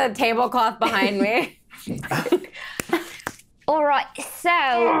clutching the tablecloth behind me. All right,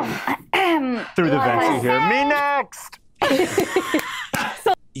 so Through the like vents I you hear, me next!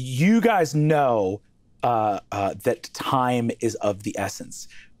 You guys know that time is of the essence.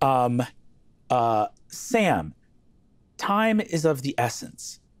 Sam, time is of the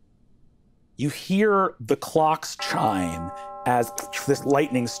essence. You hear the clocks chime as this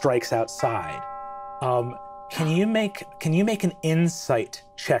lightning strikes outside. Can you make an insight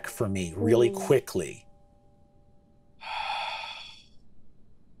check for me really quickly?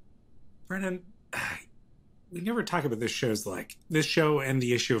 Brennan, we never talk about this show and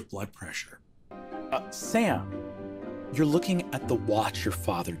the issue of blood pressure. Sam, you're looking at the watch your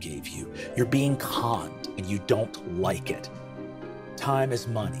father gave you. You're being conned and you don't like it. Time is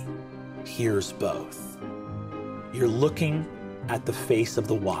money. Here's both. You're looking at the face of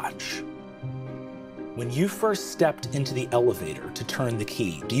the watch. When you first stepped into the elevator to turn the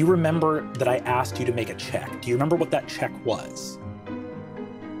key, do you remember that I asked you to make a check? Do you remember what that check was?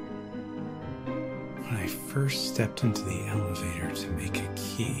 When I first stepped into the elevator to make a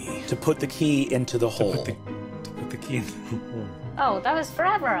key. To put the key into the hole. To put the key in the hole. Oh, that was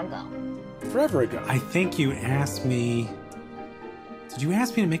forever ago. Forever ago. I think you asked me... Did you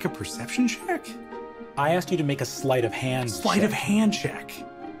ask me to make a perception check? I asked you to make a sleight of hand Sleight of hand check.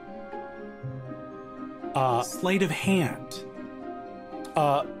 Sleight of hand.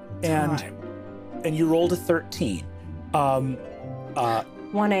 And you rolled a 13. 1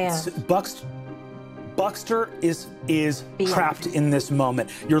 a.m. Buckster is trapped in this moment.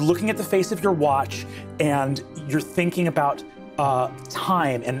 You're looking at the face of your watch and you're thinking about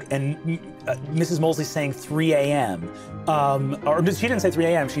time and Mrs. Molesley saying 3 a.m. Or she didn't say 3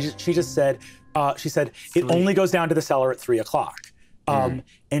 a.m. She just said it only goes down to the cellar at 3 o'clock. And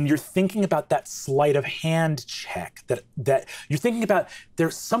you're thinking about that sleight of hand check that you're thinking about.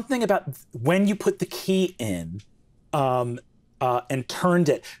 There's something about when you put the key in and turned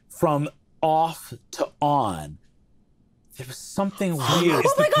it from off to on. There was something weird.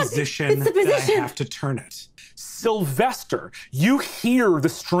 It's the position that I have to turn it. Sylvester, you hear the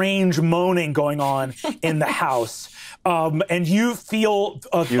strange moaning going on in the house, and you feel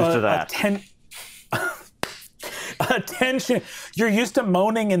attention. You're used to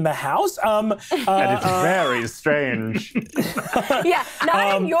moaning in the house. And it's very strange. Yeah,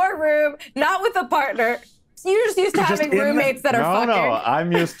 not in your room, not with a partner. You're just used to having roommates that are fucking. No,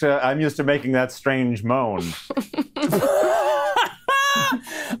 I'm used to making that strange moan.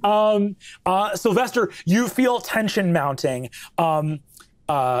 Sylvester, you feel tension mounting, and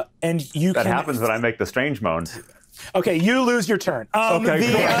you That happens when I make the strange moan. Okay, you lose your turn.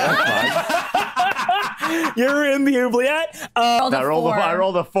 Okay, cool. That's fine. You're in the oubliette. I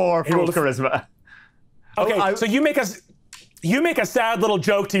rolled a 4 for charisma. Okay, so you make a sad little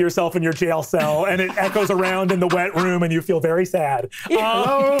joke to yourself in your jail cell, and it echoes around in the wet room, and you feel very sad.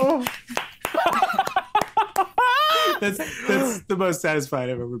 Hello. That's the most satisfied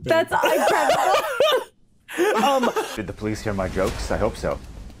I've ever been. That's incredible. Did the police hear my jokes? I hope so.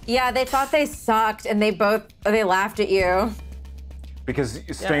 Yeah, they thought they sucked, and they laughed at you. Because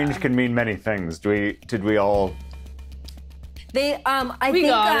strange can mean many things. Did we all? I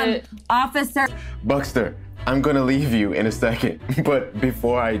think Officer Buckster, I'm gonna leave you in a second, but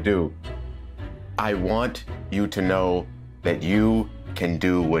before I do, I want you to know that you can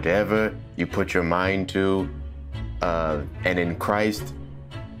do whatever you put your mind to, and in Christ.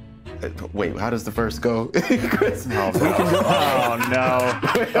 Wait, how does the verse go? Oh no!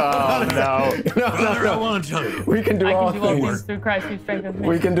 I want to tell you. We can do I all can do all things. things through Christ who strengthens me.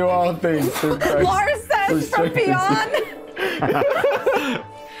 We can do all things through Christ. Lars says from beyond.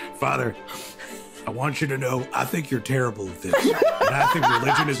 Father, I want you to know I think you're terrible at this. And I think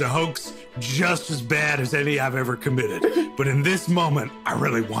religion is a hoax just as bad as any I've ever committed. But in this moment, I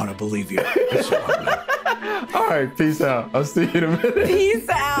really want to believe you. All right, peace out. I'll see you in a minute. Peace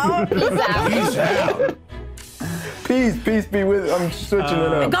out. Peace out. Peace be with. I'm switching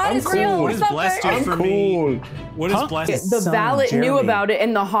it up. God I'm is real. cool. What is blessed do for me? What is blessed? The valet knew about it,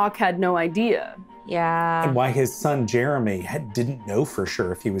 and the hawk had no idea. Yeah. And why his son Jeremy didn't know for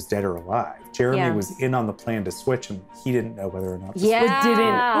sure if he was dead or alive. Jeremy was in on the plan to switch, and he didn't know whether or not. Yeah.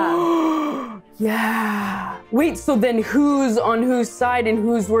 Didn't. Yeah. Wait, so then who's on whose side and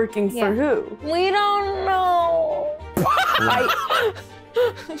who's working for who? We don't know.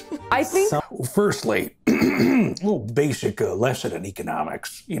 I think So, firstly, a little basic lesson in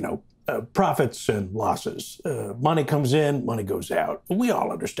economics. Profits and losses. Money comes in, money goes out. We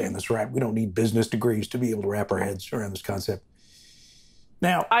all understand this, right? We don't need business degrees to be able to wrap our heads around this concept.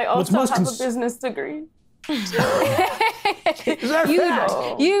 Now, I what's also most have a business degree. Is that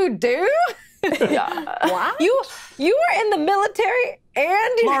fact? You do? Yeah. What? You were in the military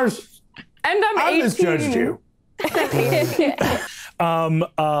and Lars, And I'm I 18. misjudged you.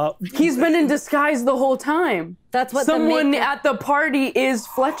 He's been in disguise the whole time. That's what Someone the at the party is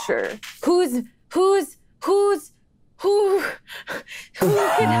Fletcher. who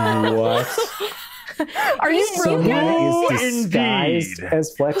What? Are you broken? Someone is disguised indeed.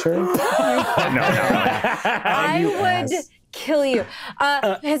 as Fletcher? I would kill you.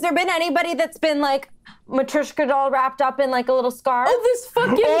 Has there been anybody that's been like Matryoshka doll wrapped up in like a little scarf? Oh, this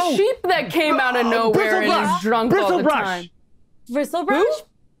fucking sheep that came out of nowhere and is drunk all the Bristlebrush. time. Bristlebrush?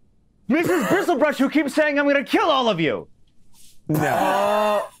 Mrs. Bristlebrush, who keeps saying I'm gonna kill all of you.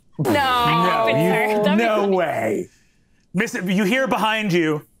 No. No way. You hear behind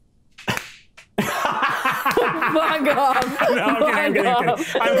you. Fuck off. No, I'm kidding.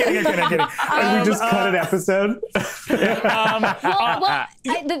 I'm kidding. We just cut an episode.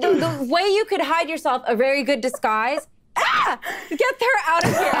 The way you could hide yourself, a very good disguise. Get her out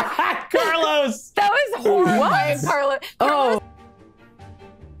of here. Carlos! That was horrifying, Carlos. Oh.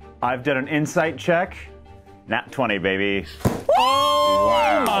 I've done an insight check. Nat 20, baby.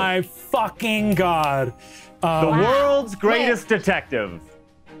 Oh my fucking God. The world's greatest detective.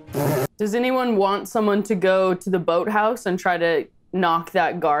 Does anyone want someone to go to the boathouse and try to knock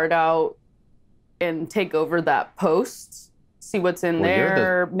that guard out and take over that post? See what's in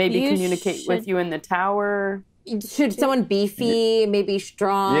there, maybe You communicate with should- you in the tower. Should someone beefy, maybe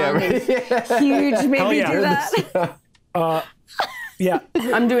strong, Yeah, right. huge, maybe yeah. do that? Yeah.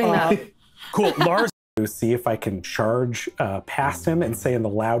 I'm doing that. Cool. Lars. See if I can charge past him and say in the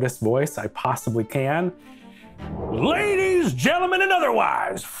loudest voice I possibly can. Ladies, gentlemen, and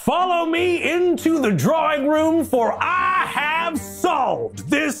otherwise, follow me into the drawing room, for I have solved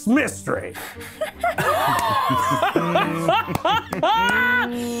this mystery.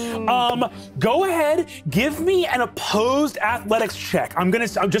 Go ahead, give me an opposed athletics check. I'm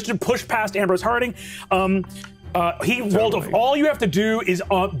just to push past Ambrose Harding. He rolled. All you have to do is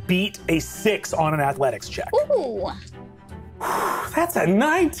beat a 6 on an athletics check. Ooh. That's a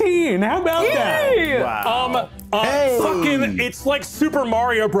 19. How about that? Wow. Fucking, it's like Super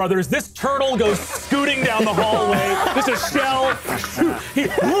Mario Brothers. This turtle goes scooting down the hallway. This is Shell.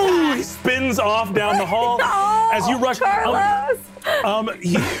 He spins off down the hall as you rush.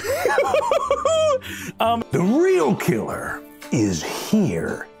 The real killer is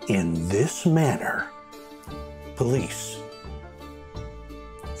here in this manner. Police,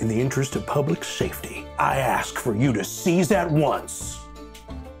 in the interest of public safety, I ask for you to seize at once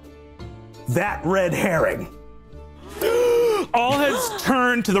that red herring. All heads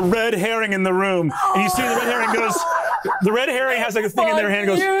turn to the red herring in the room, and you see the red herring goes. The red herring has like a thing in their hand.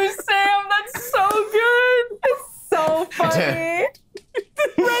 Goes. You, Sam, that's so good. It's so funny.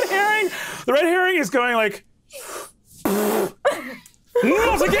 The red herring is going like.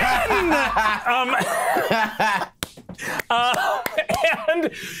 Once again! And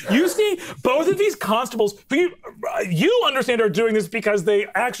you see both of these constables, who you understand are doing this because they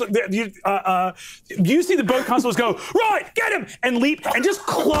actually, you see the both constables go, right, get him, and leap and just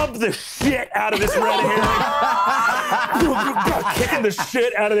club the shit out of this red herring. Kicking the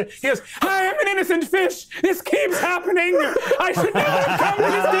shit out of it. He goes, I am an innocent fish. This keeps happening. I should never have come to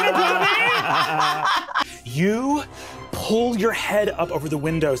this dinner party. You pull your head up over the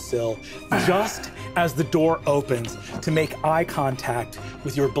windowsill just as the door opens to make eye contact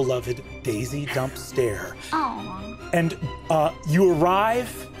with your beloved Daisy Dump Stare. Oh. And you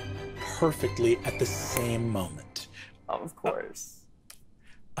arrive perfectly at the same moment. Of course.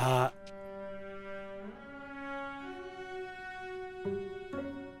 A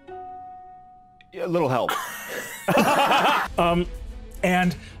little help.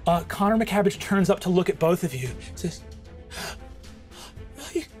 And Connor McCabbage turns up to look at both of you. Says,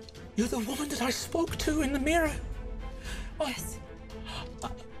 "You're the woman that I spoke to in the mirror." Yes.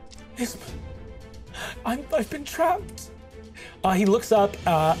 I've been trapped. He looks up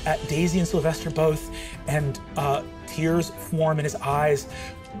at Daisy and Sylvester both, and tears form in his eyes,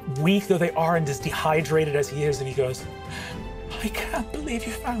 weak though they are and as dehydrated as he is, and he goes, "I can't believe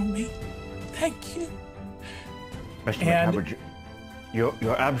you found me. Thank you." Mr. And- McCabbage,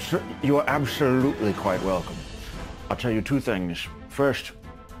 you are absolutely quite welcome. I'll tell you two things. First,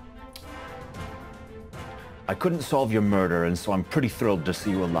 I couldn't solve your murder, and so I'm pretty thrilled to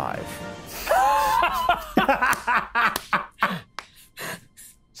see you alive.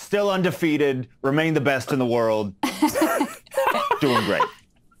 Still undefeated, remain the best in the world. Doing great.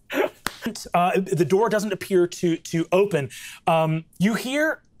 The door doesn't appear to open. You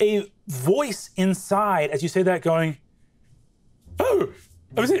hear a voice inside as you say that going, "Oh,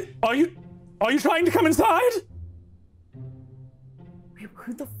 are you trying to come inside?" Wait,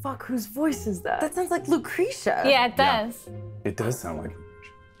 who the fuck? Whose voice is that? That sounds like Lucretia. Yeah, it does. It does sound like.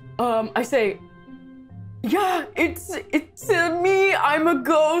 I say, yeah, it's me. I'm a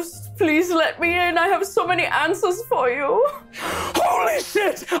ghost. Please let me in. I have so many answers for you. Holy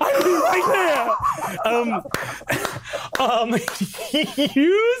shit! I'll be right there.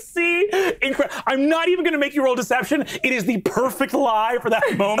 You see, I'm not even going to make you roll deception. It is the perfect lie for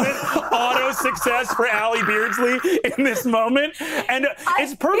that moment. Auto success for Allie Beardsley in this moment, and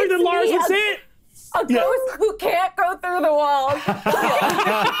it's perfect that Lars would say it. A ghost who can't go through the walls.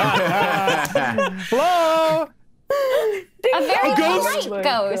 Hello? A very ghost? polite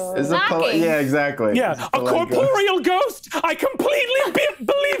ghost. It's knocking. yeah, exactly. Yeah, It's a polite ghost. corporeal ghost. I completely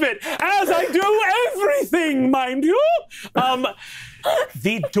believe it, as I do everything, mind you.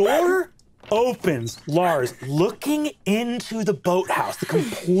 The door opens, Lars, looking into the boathouse, the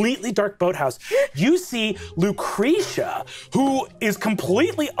completely dark boathouse. You see Lucretia, who is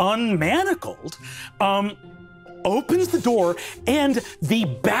completely unmanacled, opens the door, and the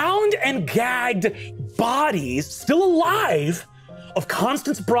bound and gagged bodies, still alive, of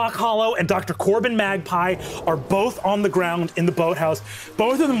Constance Brockhollow and Dr. Corbin Magpie are both on the ground in the boathouse.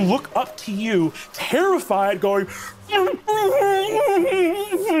 Both of them look up to you, terrified, going,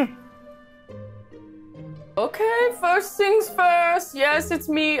 Okay, first things first. Yes, it's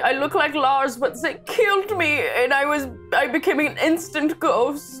me. I look like Lars, but they killed me, and I became an instant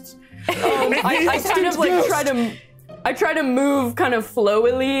ghost. I kind of like try to move kind of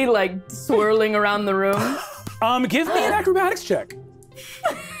flowily, like swirling around the room. Give me an acrobatics check.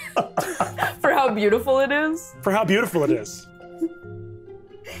 For how beautiful it is. For how beautiful it is.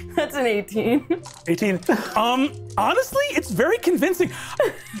 That's an 18. 18. Honestly, it's very convincing.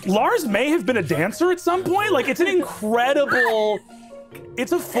 Lars may have been a dancer at some point. Like, it's an incredible.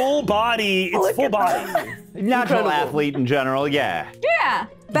 It's a full body. It's full body. Natural athlete in general, yeah. Yeah.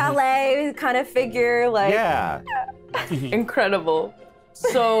 Ballet kind of figure, like. Yeah. Incredible.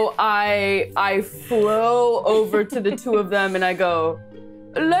 So I flow over to the two of them and I go,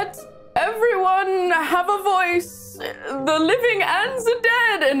 let everyone have a voice, the living and the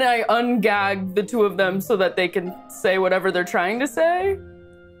dead. And I ungag the two of them so that they can say whatever they're trying to say.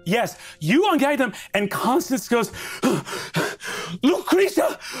 Yes, you ungag them, and Constance goes,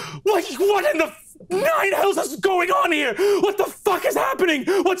 Lucretia, what in the nine hells is going on here? What the fuck is happening?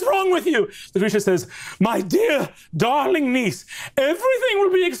 What's wrong with you? Lucretia says, my dear, darling niece, everything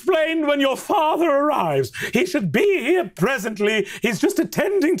will be explained when your father arrives. He should be here presently. He's just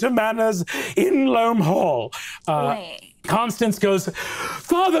attending to manners in Loam Hall. Wait. Constance goes,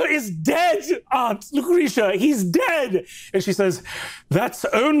 Father is dead, Aunt Lucretia, he's dead. And she says, that's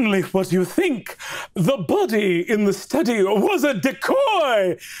only what you think. The body in the study was a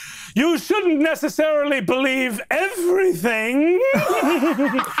decoy. You shouldn't necessarily believe everything.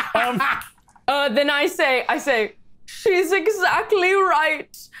 Then I say, she's exactly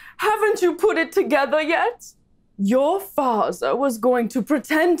right. Haven't you put it together yet? Your father was going to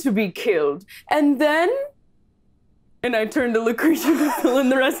pretend to be killed, and then... And I turn to Lucretia to fill in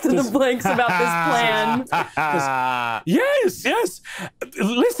the rest of the blanks about this plan. Yes.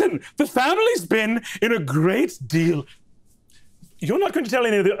 Listen, the family's been in a great deal. You're not going to tell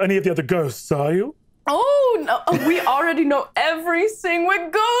any of the other ghosts, are you? Oh, no, we already know everything.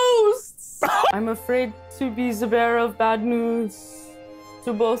 We're ghosts. I'm afraid to be the bearer of bad news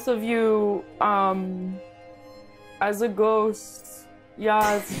to both of you. As a ghost.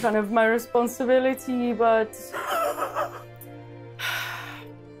 Yeah, it's kind of my responsibility, but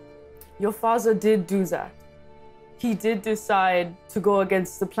your father did do that. He did decide to go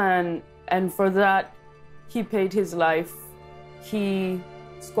against the plan, and for that, he paid his life.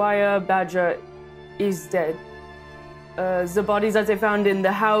 Squire Badger, is dead. The body that they found in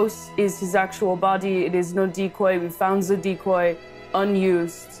the house is his actual body. It is no decoy. We found the decoy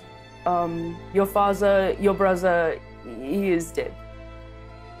unused. Your father, your brother, he is dead.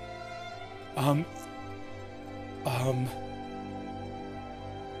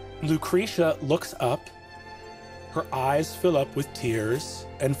 Lucretia looks up, her eyes fill up with tears,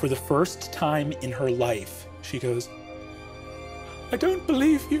 and for the first time in her life, she goes, I don't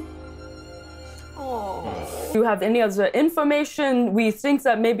believe you. Do you have any other information? We think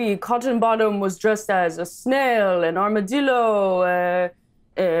that maybe Cotton Bottom was dressed as a snail, an armadillo,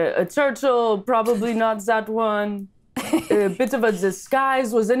 a turtle, probably not that one. A bit of a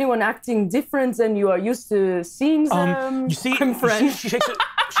disguise. Was anyone acting different than you are used to seeing them? You see, I'm French. She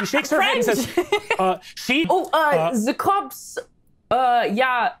shakes her head and says, the cops,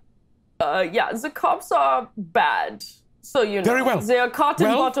 the cops are bad. So, you know, Very well. they are Cotton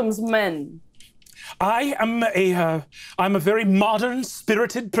Bottom's men. I'm a very modern,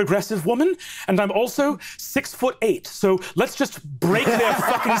 spirited, progressive woman, and I'm also 6'8". So let's just break their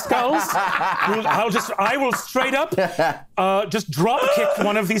fucking skulls. I will straight up just drop kick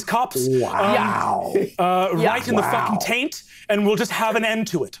one of these cops. Wow. Right in the fucking taint, and we'll just have an end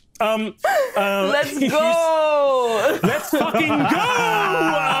to it. Let's go! Let's fucking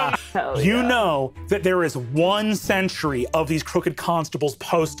go! You know that there is 1 century of these crooked constables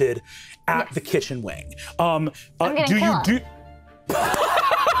posted at the kitchen wing. I'm gonna do kill you do? him.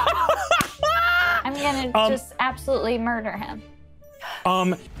 I'm gonna just absolutely murder him.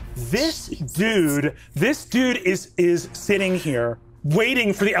 This dude is sitting here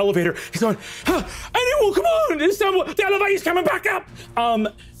waiting for the elevator. He's going, anyone, come on, the elevator's coming back up.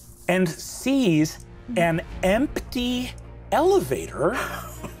 And sees an empty elevator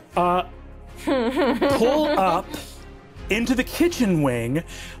pull up into the kitchen wing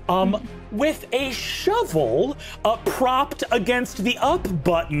with a shovel propped against the up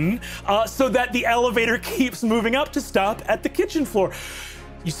button so that the elevator keeps moving up to stop at the kitchen floor.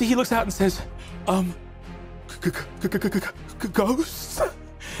 You see, he looks out and says, ghosts?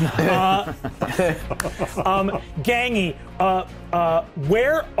 Gangy,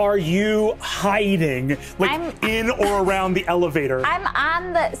 where are you hiding? Like in or around the elevator? I'm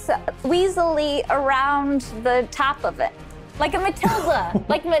on the weaselly around the top of it, like a Matilda,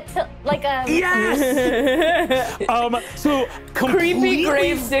 like a yes. So creepy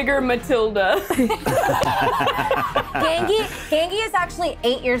gravedigger Matilda. Gangy is actually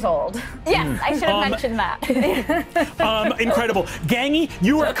 8 years old. Yes, I should have mentioned that. Incredible. Gangy,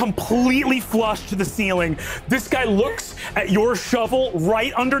 you are completely flush to the ceiling. This guy looks at your shovel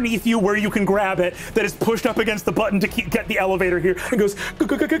right underneath you where you can grab it that is pushed up against the button to get the elevator here and goes,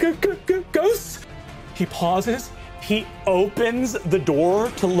 ghosts? He pauses. He opens the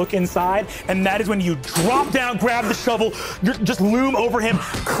door to look inside, and that is when you drop down, grab the shovel, just loom over him,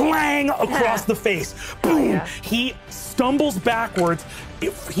 clang across the face. Boom! He stumbles backwards.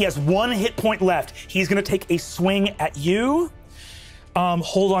 He has 1 hit point left. He's gonna take a swing at you.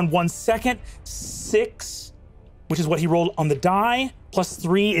 Hold on 1 second. 6, which is what he rolled on the die, plus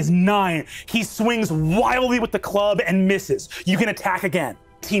 3 is 9. He swings wildly with the club and misses. You can attack again.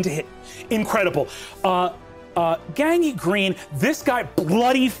 18 to hit. Incredible. Gangy Green, this guy,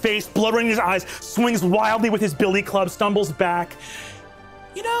 bloody face, blood running in his eyes, swings wildly with his billy club, stumbles back.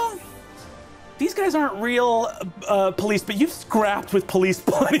 You know, these guys aren't real police, but you've scrapped with police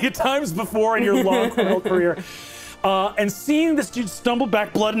plenty of times before in your long criminal career. And seeing this dude stumble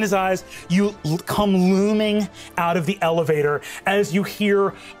back, blood in his eyes, you come looming out of the elevator as you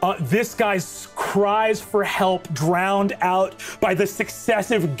hear this guy's cries for help drowned out by the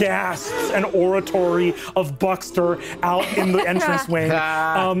successive gasps and oratory of Buckster out in the entrance wing.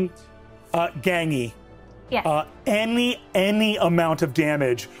 Gangy. Yes. Any amount of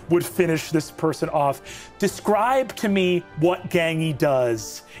damage would finish this person off. Describe to me what Gangy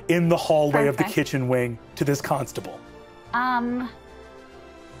does in the hallway of the kitchen wing to this constable. I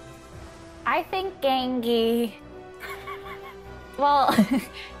think Gangy. Well,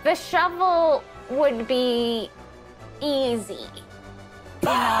 the shovel would be easy. You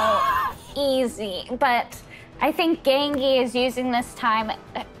know, easy. But I think Gangy is using this time.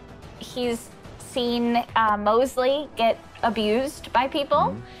 He's seen Mosley get abused by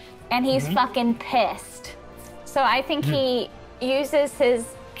people, and he's fucking pissed. So I think he uses his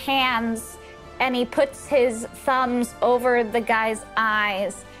hands and he puts his thumbs over the guy's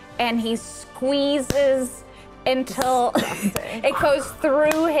eyes and he squeezes until it goes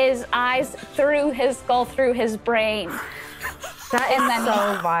through his eyes, through his skull, through his brain. That is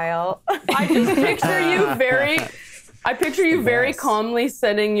so vile. I just picture you very calmly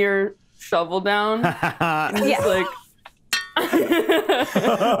setting your shovel down. And just like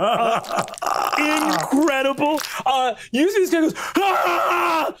incredible. Usually this guy goes,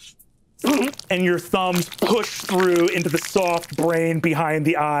 ah! And your thumbs push through into the soft brain behind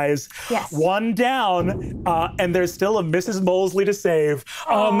the eyes. Yes. 1 down, and there's still a Mrs. Mosley to save.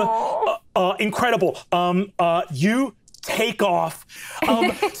 Incredible. You just take off.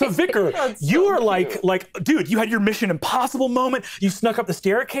 So Vicar, you are like, dude, you had your Mission Impossible moment. You snuck up the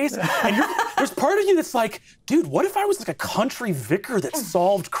staircase, and there's part of you that's like, dude, what if I was like a country vicar that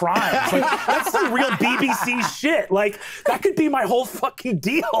solved crimes? Like, that's some real BBC shit. Like, that could be my whole fucking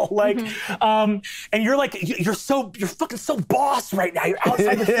deal. Like, and you're like, you're fucking so boss right now. You're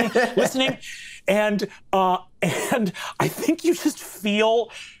outside the thing, listening, and I think you just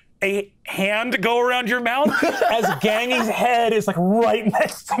feel a hand go around your mouth as Gangy's head is like right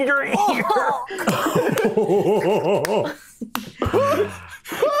next to your ear.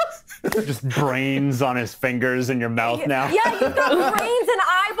 Just brains on his fingers in your mouth now. Yeah, you've got brains and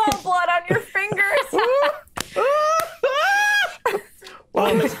eyeball blood on your fingers.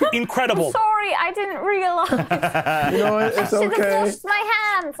 Incredible. Sorry, I didn't realize. You know what? It's I should have okay. washed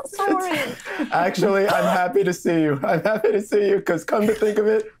my hands. Sorry. Actually, I'm happy to see you. I'm happy to see you because come to think of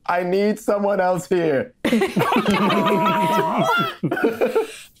it, I need someone else here.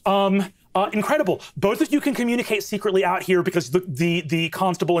 Incredible. Both of you can communicate secretly out here because the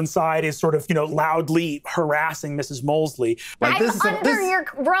constable inside is sort of, loudly harassing Mrs. Molesley. I'm under your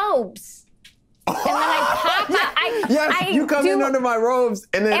robes. And then I you come in under my robes,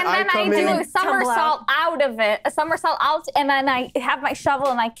 and then I come in. do a somersault out of it, and then I have my shovel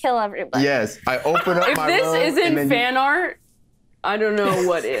and I kill everybody. Yes, I open up my robe. If this isn't fan art, I don't know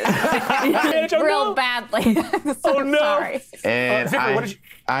what is. Real badly. So no. sorry. And Vicar,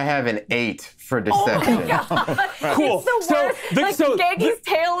 I have an 8 for deception. Cool. It's the worst. Gangy's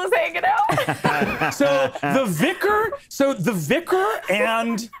tail is hanging out. So the vicar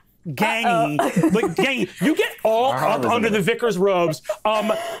and Gangy, Gangy, you get all up under the vicar's robes.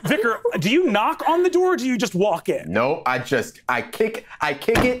 Vicar, do you knock on the door or do you just walk in? No, I kick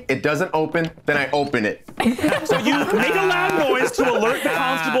it, it doesn't open, then I open it. So you make a loud noise to alert the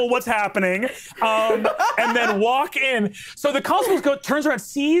constable what's happening, and then walk in. So the constable turns around,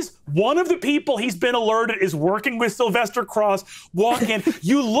 sees one of the people he's been alerted is working with Sylvester Cross, walk in.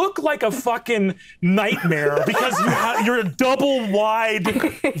 You look like a fucking nightmare because you're a double wide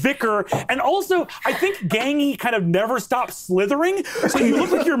vicar. And also, I think Gangy kind of never stops slithering. So you look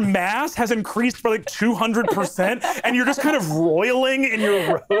like your mass has increased by like 200%, and you're just kind of roiling in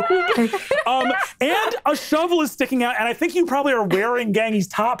your robe. And a shovel is sticking out, and I think you probably are wearing Gangy's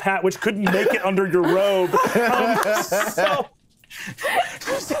top hat, which couldn't make it under your robe.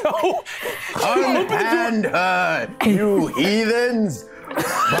 Unhand her, you heathens!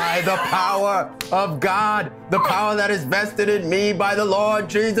 By the power of God, the power that is vested in me by the Lord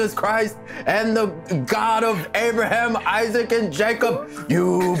Jesus Christ and the God of Abraham, Isaac, and Jacob,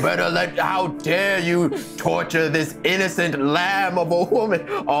 you better how dare you torture this innocent lamb of a woman,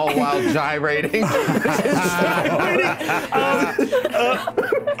 all while gyrating.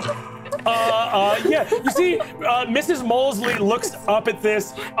 Yeah, you see, Mrs. Molesley looks up at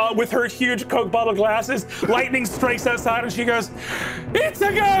this with her huge Coke bottle glasses. Lightning strikes outside, and she goes, "It's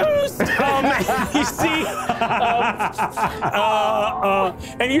a ghost!" You see,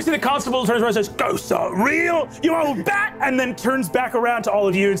 and you see the constable turns around and says, "Ghosts are real, you old bat!" And then turns back around to all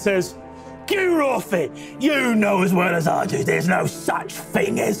of you and says, "Get off it! You know as well as I do, there's no such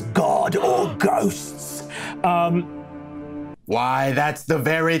thing as God or ghosts." Why, that's the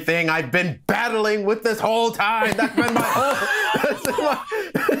very thing I've been battling with this whole time.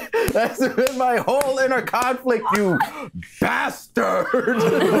 That's been my whole inner conflict, you bastard.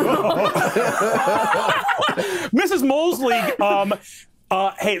 Mrs. Molesley,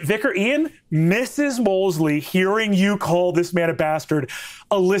 hey, Vicar Ian, Mrs. Molesley, hearing you call this man a bastard,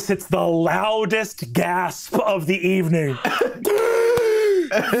 elicits the loudest gasp of the evening.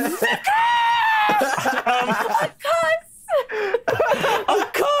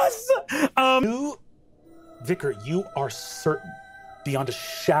 Of course! Vicar, you are certain, beyond a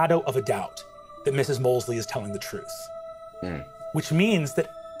shadow of a doubt, that Mrs. Molesley is telling the truth. Which means that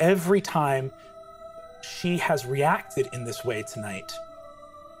every time she has reacted in this way tonight,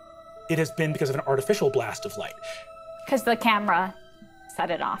 it has been because of an artificial blast of light. Because the camera set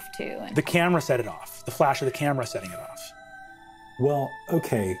it off too. The camera set it off. The flash of the camera setting it off. Well,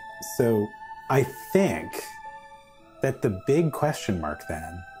 okay, so I think that the big question mark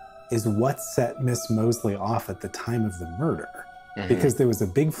then is what set Miss Molesley off at the time of the murder. Because there was a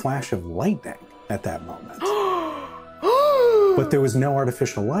big flash of lightning at that moment. But there was no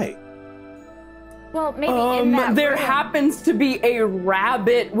artificial light. Well, maybe in that there room. happens to be a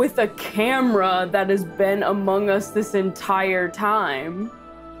rabbit with a camera that has been among us this entire time.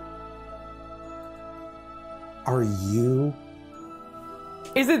 Are you?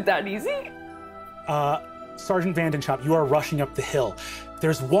 Is it that easy? Sergeant Vandenschop, you are rushing up the hill.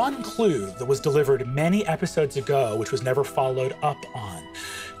 there's one clue that was delivered many episodes ago, which was never followed up on.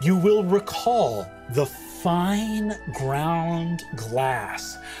 You will recall the fine ground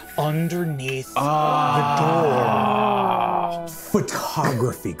glass underneath the door.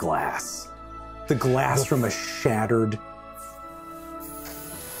 Photography glass. The glass from a shattered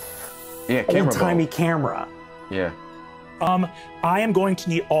old-timey camera. Yeah. I am going to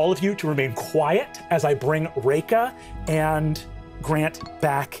need all of you to remain quiet as I bring Reika and Grant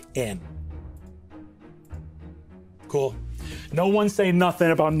back in. Cool. No one say nothing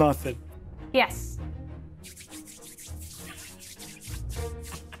about nothing. Yes.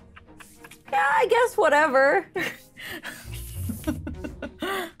 Yeah, I guess whatever.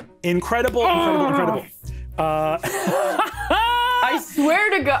 Incredible. I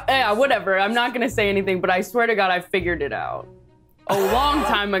swear to God, yeah, whatever. I'm not gonna say anything, but I swear to God, I figured it out a long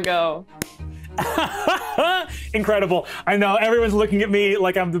time ago. Incredible. I know everyone's looking at me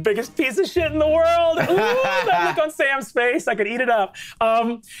like I'm the biggest piece of shit in the world. Ooh, that look on Sam's face, I could eat it up.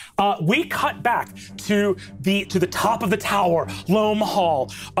 We cut back to the top of the tower, Loam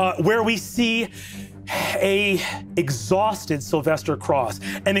Hall, where we see a exhausted Sylvester Cross,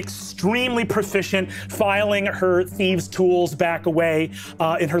 an extremely proficient, filing her thieves' tools back away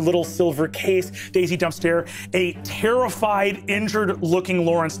in her little silver case, Daisy Dumpstare, a terrified, injured-looking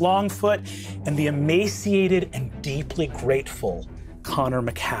Lawrence Longfoot, and the emaciated and deeply grateful Connor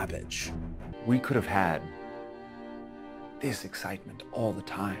McCabbage. We could have had this excitement all the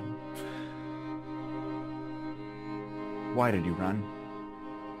time. Why did you run?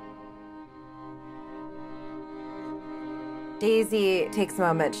 Daisy takes a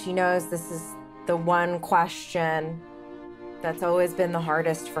moment. She knows this is the one question that's always been the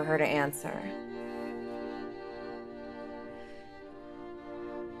hardest for her to answer.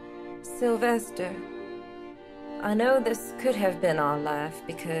 Sylvester, I know this could have been our life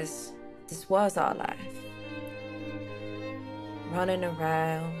because this was our life. Running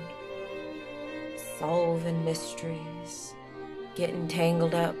around, solving mysteries, getting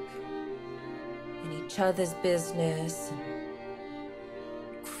tangled up in each other's business,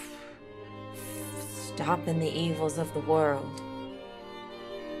 stopping the evils of the world.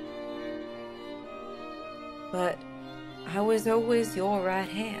 But I was always your right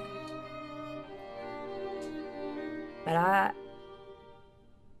hand. But I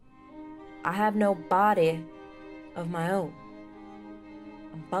have no body of my own.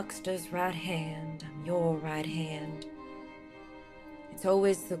 I'm Buxter's right hand, I'm your right hand. It's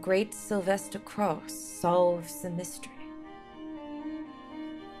always the great Sylvester Cross solves the mystery.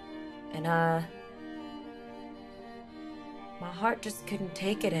 And my heart just couldn't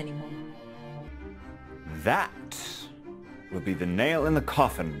take it anymore. That will be the nail in the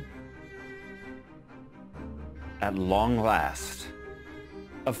coffin, at long last,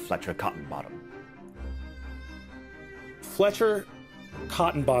 of Fletcher Cottonbottom. Fletcher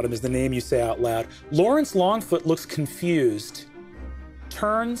Cottonbottom is the name you say out loud. Lawrence Longfoot looks confused,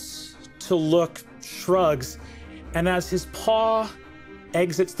 turns to look, shrugs, and as his paw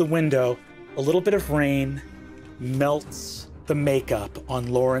exits the window, a little bit of rain melts the makeup on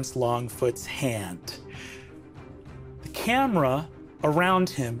Lawrence Longfoot's hand. The camera around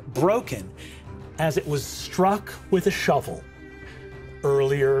him broken as it was struck with a shovel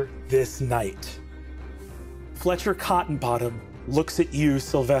earlier this night. Fletcher Cottonbottom looks at you,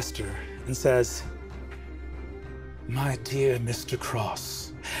 Sylvester, and says, "My dear Mr.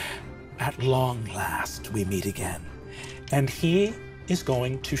 Cross, at long last we meet again." And he is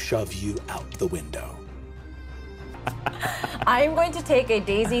going to shove you out the window. I am going to take a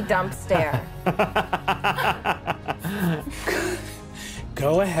Daisy dump stare.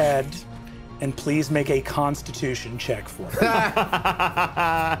 Go ahead and please make a Constitution check for me.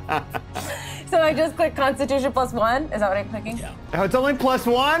 So I just click Constitution +1? Is that what I'm clicking? Yeah. Oh, it's only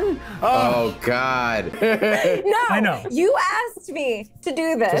 +1? Oh, God. No, I know. You asked me to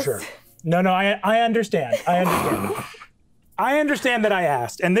do this. For sure. No, I understand. I understand. I understand that I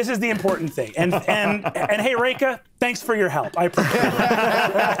asked, and this is the important thing. And hey, Reika, thanks for your help. I appreciate it.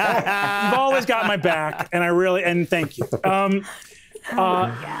 You've always got my back, and thank you.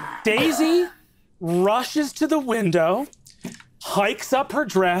 Daisy rushes to the window, hikes up her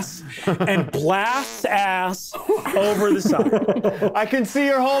dress, and blasts ass over the side. I can see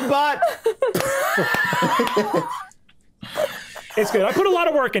your whole butt. It's good. I put a lot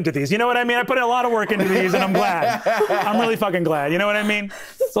of work into these. You know what I mean? I put a lot of work into these, and I'm glad. I'm really fucking glad. You know what I mean?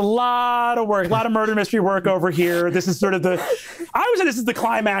 It's a lot of work, a lot of murder mystery work over here. This is sort of I would say this is the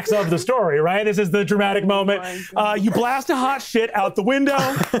climax of the story, right? This is the dramatic moment. You blast a hot shit out the window.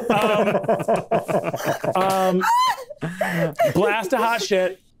 Blast a hot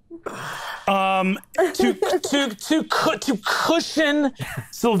shit. To cushion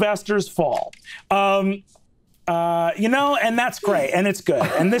Sylvester's fall. You know, and that's great, and it's good,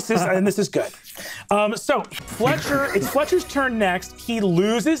 and this is good. So Fletcher, it's Fletcher's turn next. He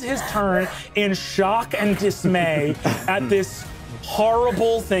loses his turn in shock and dismay at this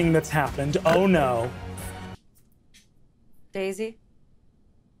horrible thing that's happened. Oh no. Daisy,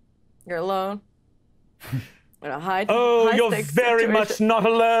 you're alone. In a high you're very much not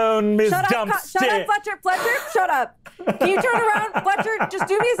alone, Miss Dumpstick. Shut up, Fletcher. Fletcher, shut up. Can you turn around? Fletcher, just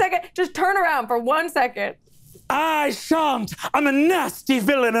do me a second. Just turn around for 1 second. I shan't. I'm a nasty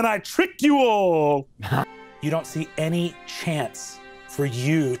villain and I tricked you all. You don't see any chance for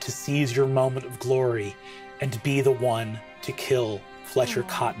you to seize your moment of glory and be the one to kill Fletcher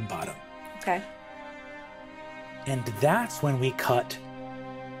Cottonbottom. Okay. And that's when we cut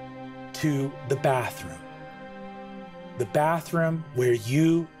to the bathroom. The bathroom where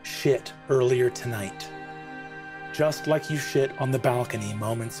you shit earlier tonight. Just like you shit on the balcony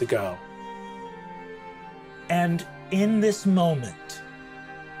moments ago. And in this moment,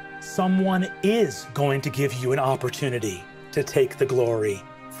 someone is going to give you an opportunity to take the glory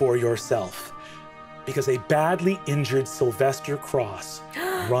for yourself. Because a badly injured Sylvester Cross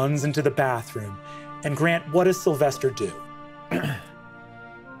runs into the bathroom. And Grant, what does Sylvester do?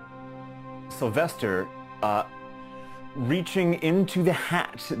 Sylvester, reaching into the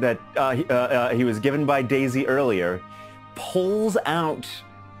hat that he was given by Daisy earlier, pulls out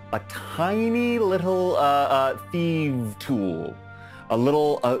a tiny little thief tool, a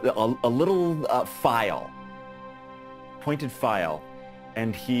little file, pointed file,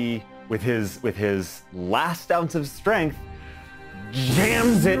 and he, with his last ounce of strength,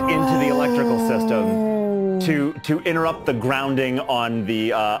 jams it into the electrical system to interrupt the grounding on the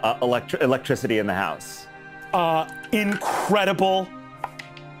electricity in the house. Incredible.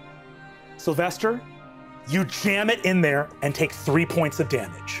 Sylvester, you jam it in there and take 3 points of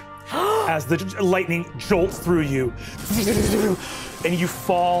damage as the lightning jolts through you and you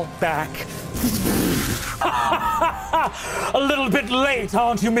fall back. A little bit late,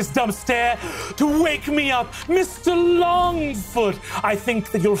 aren't you, Miss Dumpstare, to wake me up, Mr. Longfoot? I think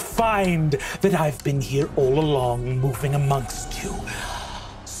that you'll find that I've been here all along, moving amongst you.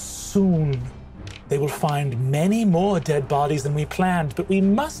 Soon, they will find many more dead bodies than we planned, but we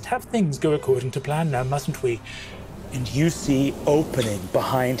must have things go according to plan now, mustn't we? And you see opening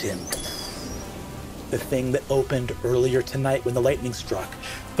behind him the thing that opened earlier tonight when the lightning struck.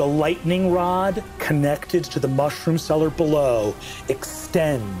 The lightning rod connected to the mushroom cellar below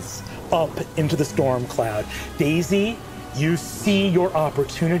extends up into the storm cloud. Daisy, you see your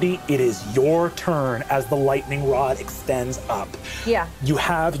opportunity. It is your turn as the lightning rod extends up. Yeah. You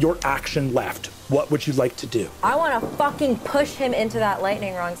have your action left. What would you like to do? I want to fucking push him into that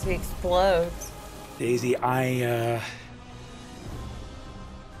lightning rod so he explodes. Daisy, 10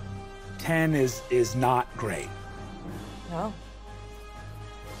 is not great. No.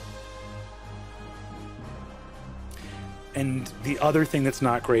 And the other thing that's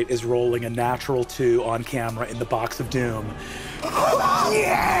not great is rolling a natural 2 on camera in the box of doom.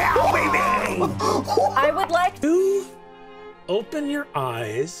 Yeah, baby! I would like to open your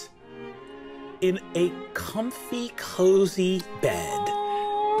eyes in a comfy, cozy bed.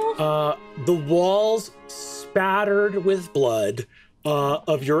 The walls spattered with blood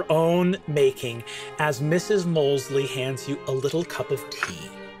of your own making as Mrs. Molesley hands you a little cup of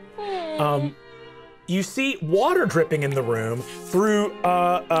tea. You see water dripping in the room through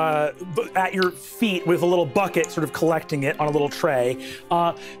at your feet with a little bucket sort of collecting it on a little tray.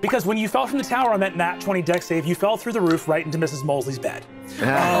 Because when you fell from the tower on that nat 20 deck save, you fell through the roof right into Mrs. Molesley's bed. Can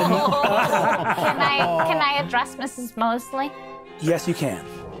I address Mrs. Molesley? Yes, you can.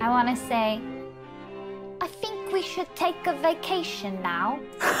 I want to say, I think we should take a vacation now.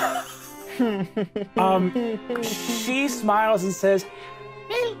 She smiles and says,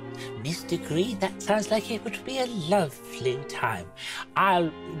 well, Mr. Green, that sounds like it would be a lovely time.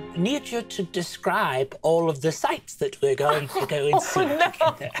 I'll need you to describe all of the sights that we're going to go and see.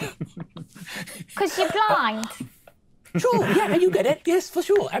 Because you're blind. Sure, yeah, you get it. Yes, for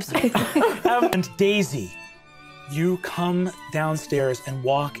sure, absolutely. And Daisy, you come downstairs and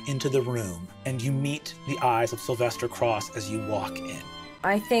walk into the room, and you meet the eyes of Sylvester Cross as you walk in.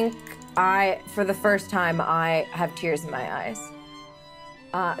 I think for the first time, I have tears in my eyes.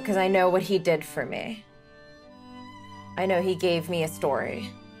 Because I know what he did for me. I know he gave me a story.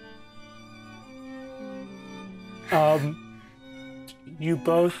 You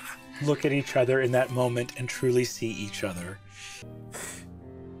both look at each other in that moment and truly see each other.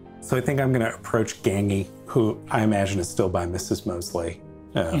 So I think I'm going to approach Gangy, who I imagine is still by Mrs. Mosley,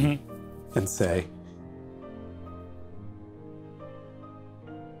 and say,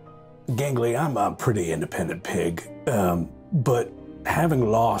 Gangly, I'm a pretty independent pig, but having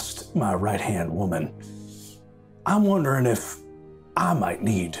lost my right-hand woman, I'm wondering if I might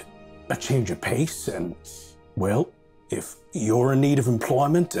need a change of pace, and, well, if you're in need of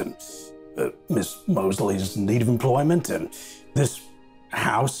employment and Miss Mosley's in need of employment and this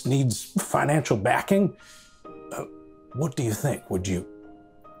house needs financial backing, what do you think? Would you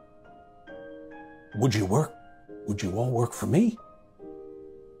work? Would you all work for me?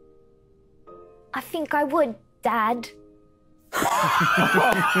 I think I would, Dad.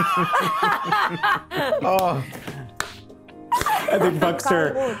 Oh. I think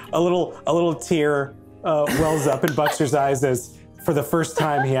Buckster, a little tear wells up in Buckster's eyes as, for the first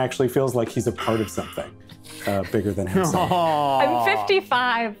time, he actually feels like he's a part of something bigger than himself. I'm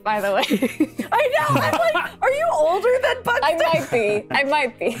 55, by the way. I know. I'm like, are you older than Buckster? I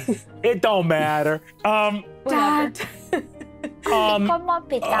might be. It don't matter. Dad. Come on,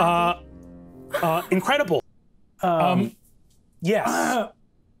 big Daddy. Incredible. Yes.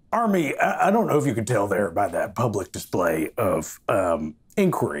 Army, I don't know if you could tell there by that public display of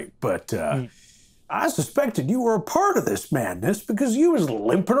inquiry, but I suspected you were a part of this madness because you was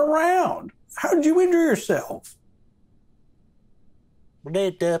limping around. How did you injure yourself?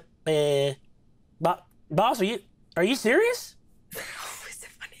 Boss, are you serious?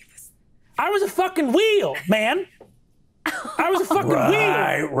 I was a fucking wheel, man. I was a fucking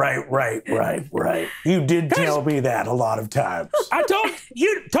wheel. Right. You did tell me that a lot of times. I told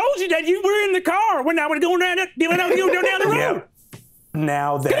you that you were in the car when I was going down the road. Yep.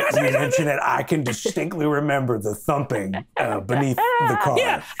 Now that you mention it, I can distinctly remember the thumping beneath the car.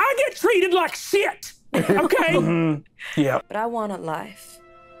 Yeah, I get treated like shit. Okay. Yeah. But I want a life.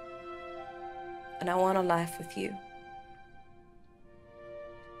 And I want a life with you.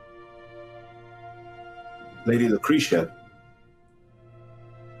 Lady Lucretia,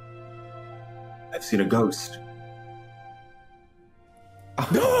 I've seen a ghost.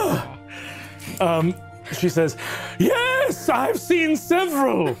 She says, yes, I've seen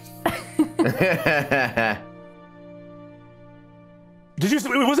several. Did you say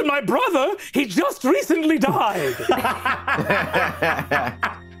it wasn't my brother? He just recently died.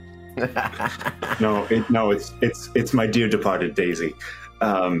 No, it's my dear departed Daisy.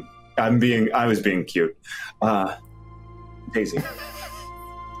 I was being cute. Daisy.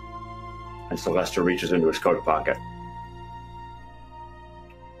 And Sylvester reaches into his coat pocket.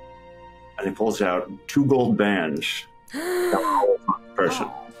 And he pulls out 2 gold bands. Person.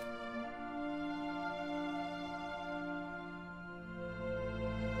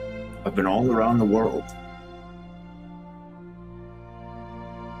 I've been all around the world.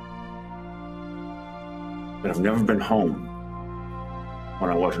 But I've never been home when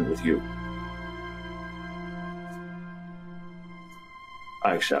I wasn't with you.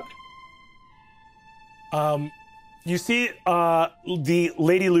 I accept. You see the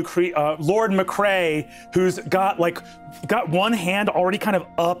Lady Lord McCrae, who's got one hand already kind of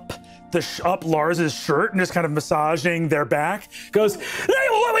up Lars's shirt and just kind of massaging their back, goes, "Hey,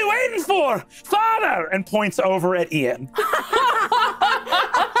 what are we waiting for? Father!" and points over at Ian.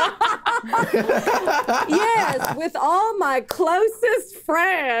 Yes, with all my closest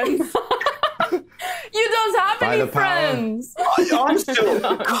friends. You don't have any friends. I'm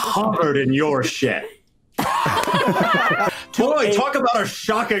still covered in your shit. Boy, talk about a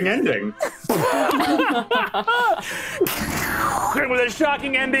shocking ending. With a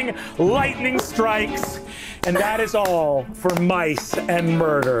shocking ending, lightning strikes, and that is all for Mice and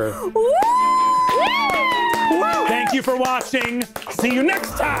Murder. Woo! Thank you for watching. See you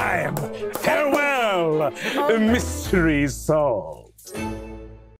next time. Farewell, mystery solved.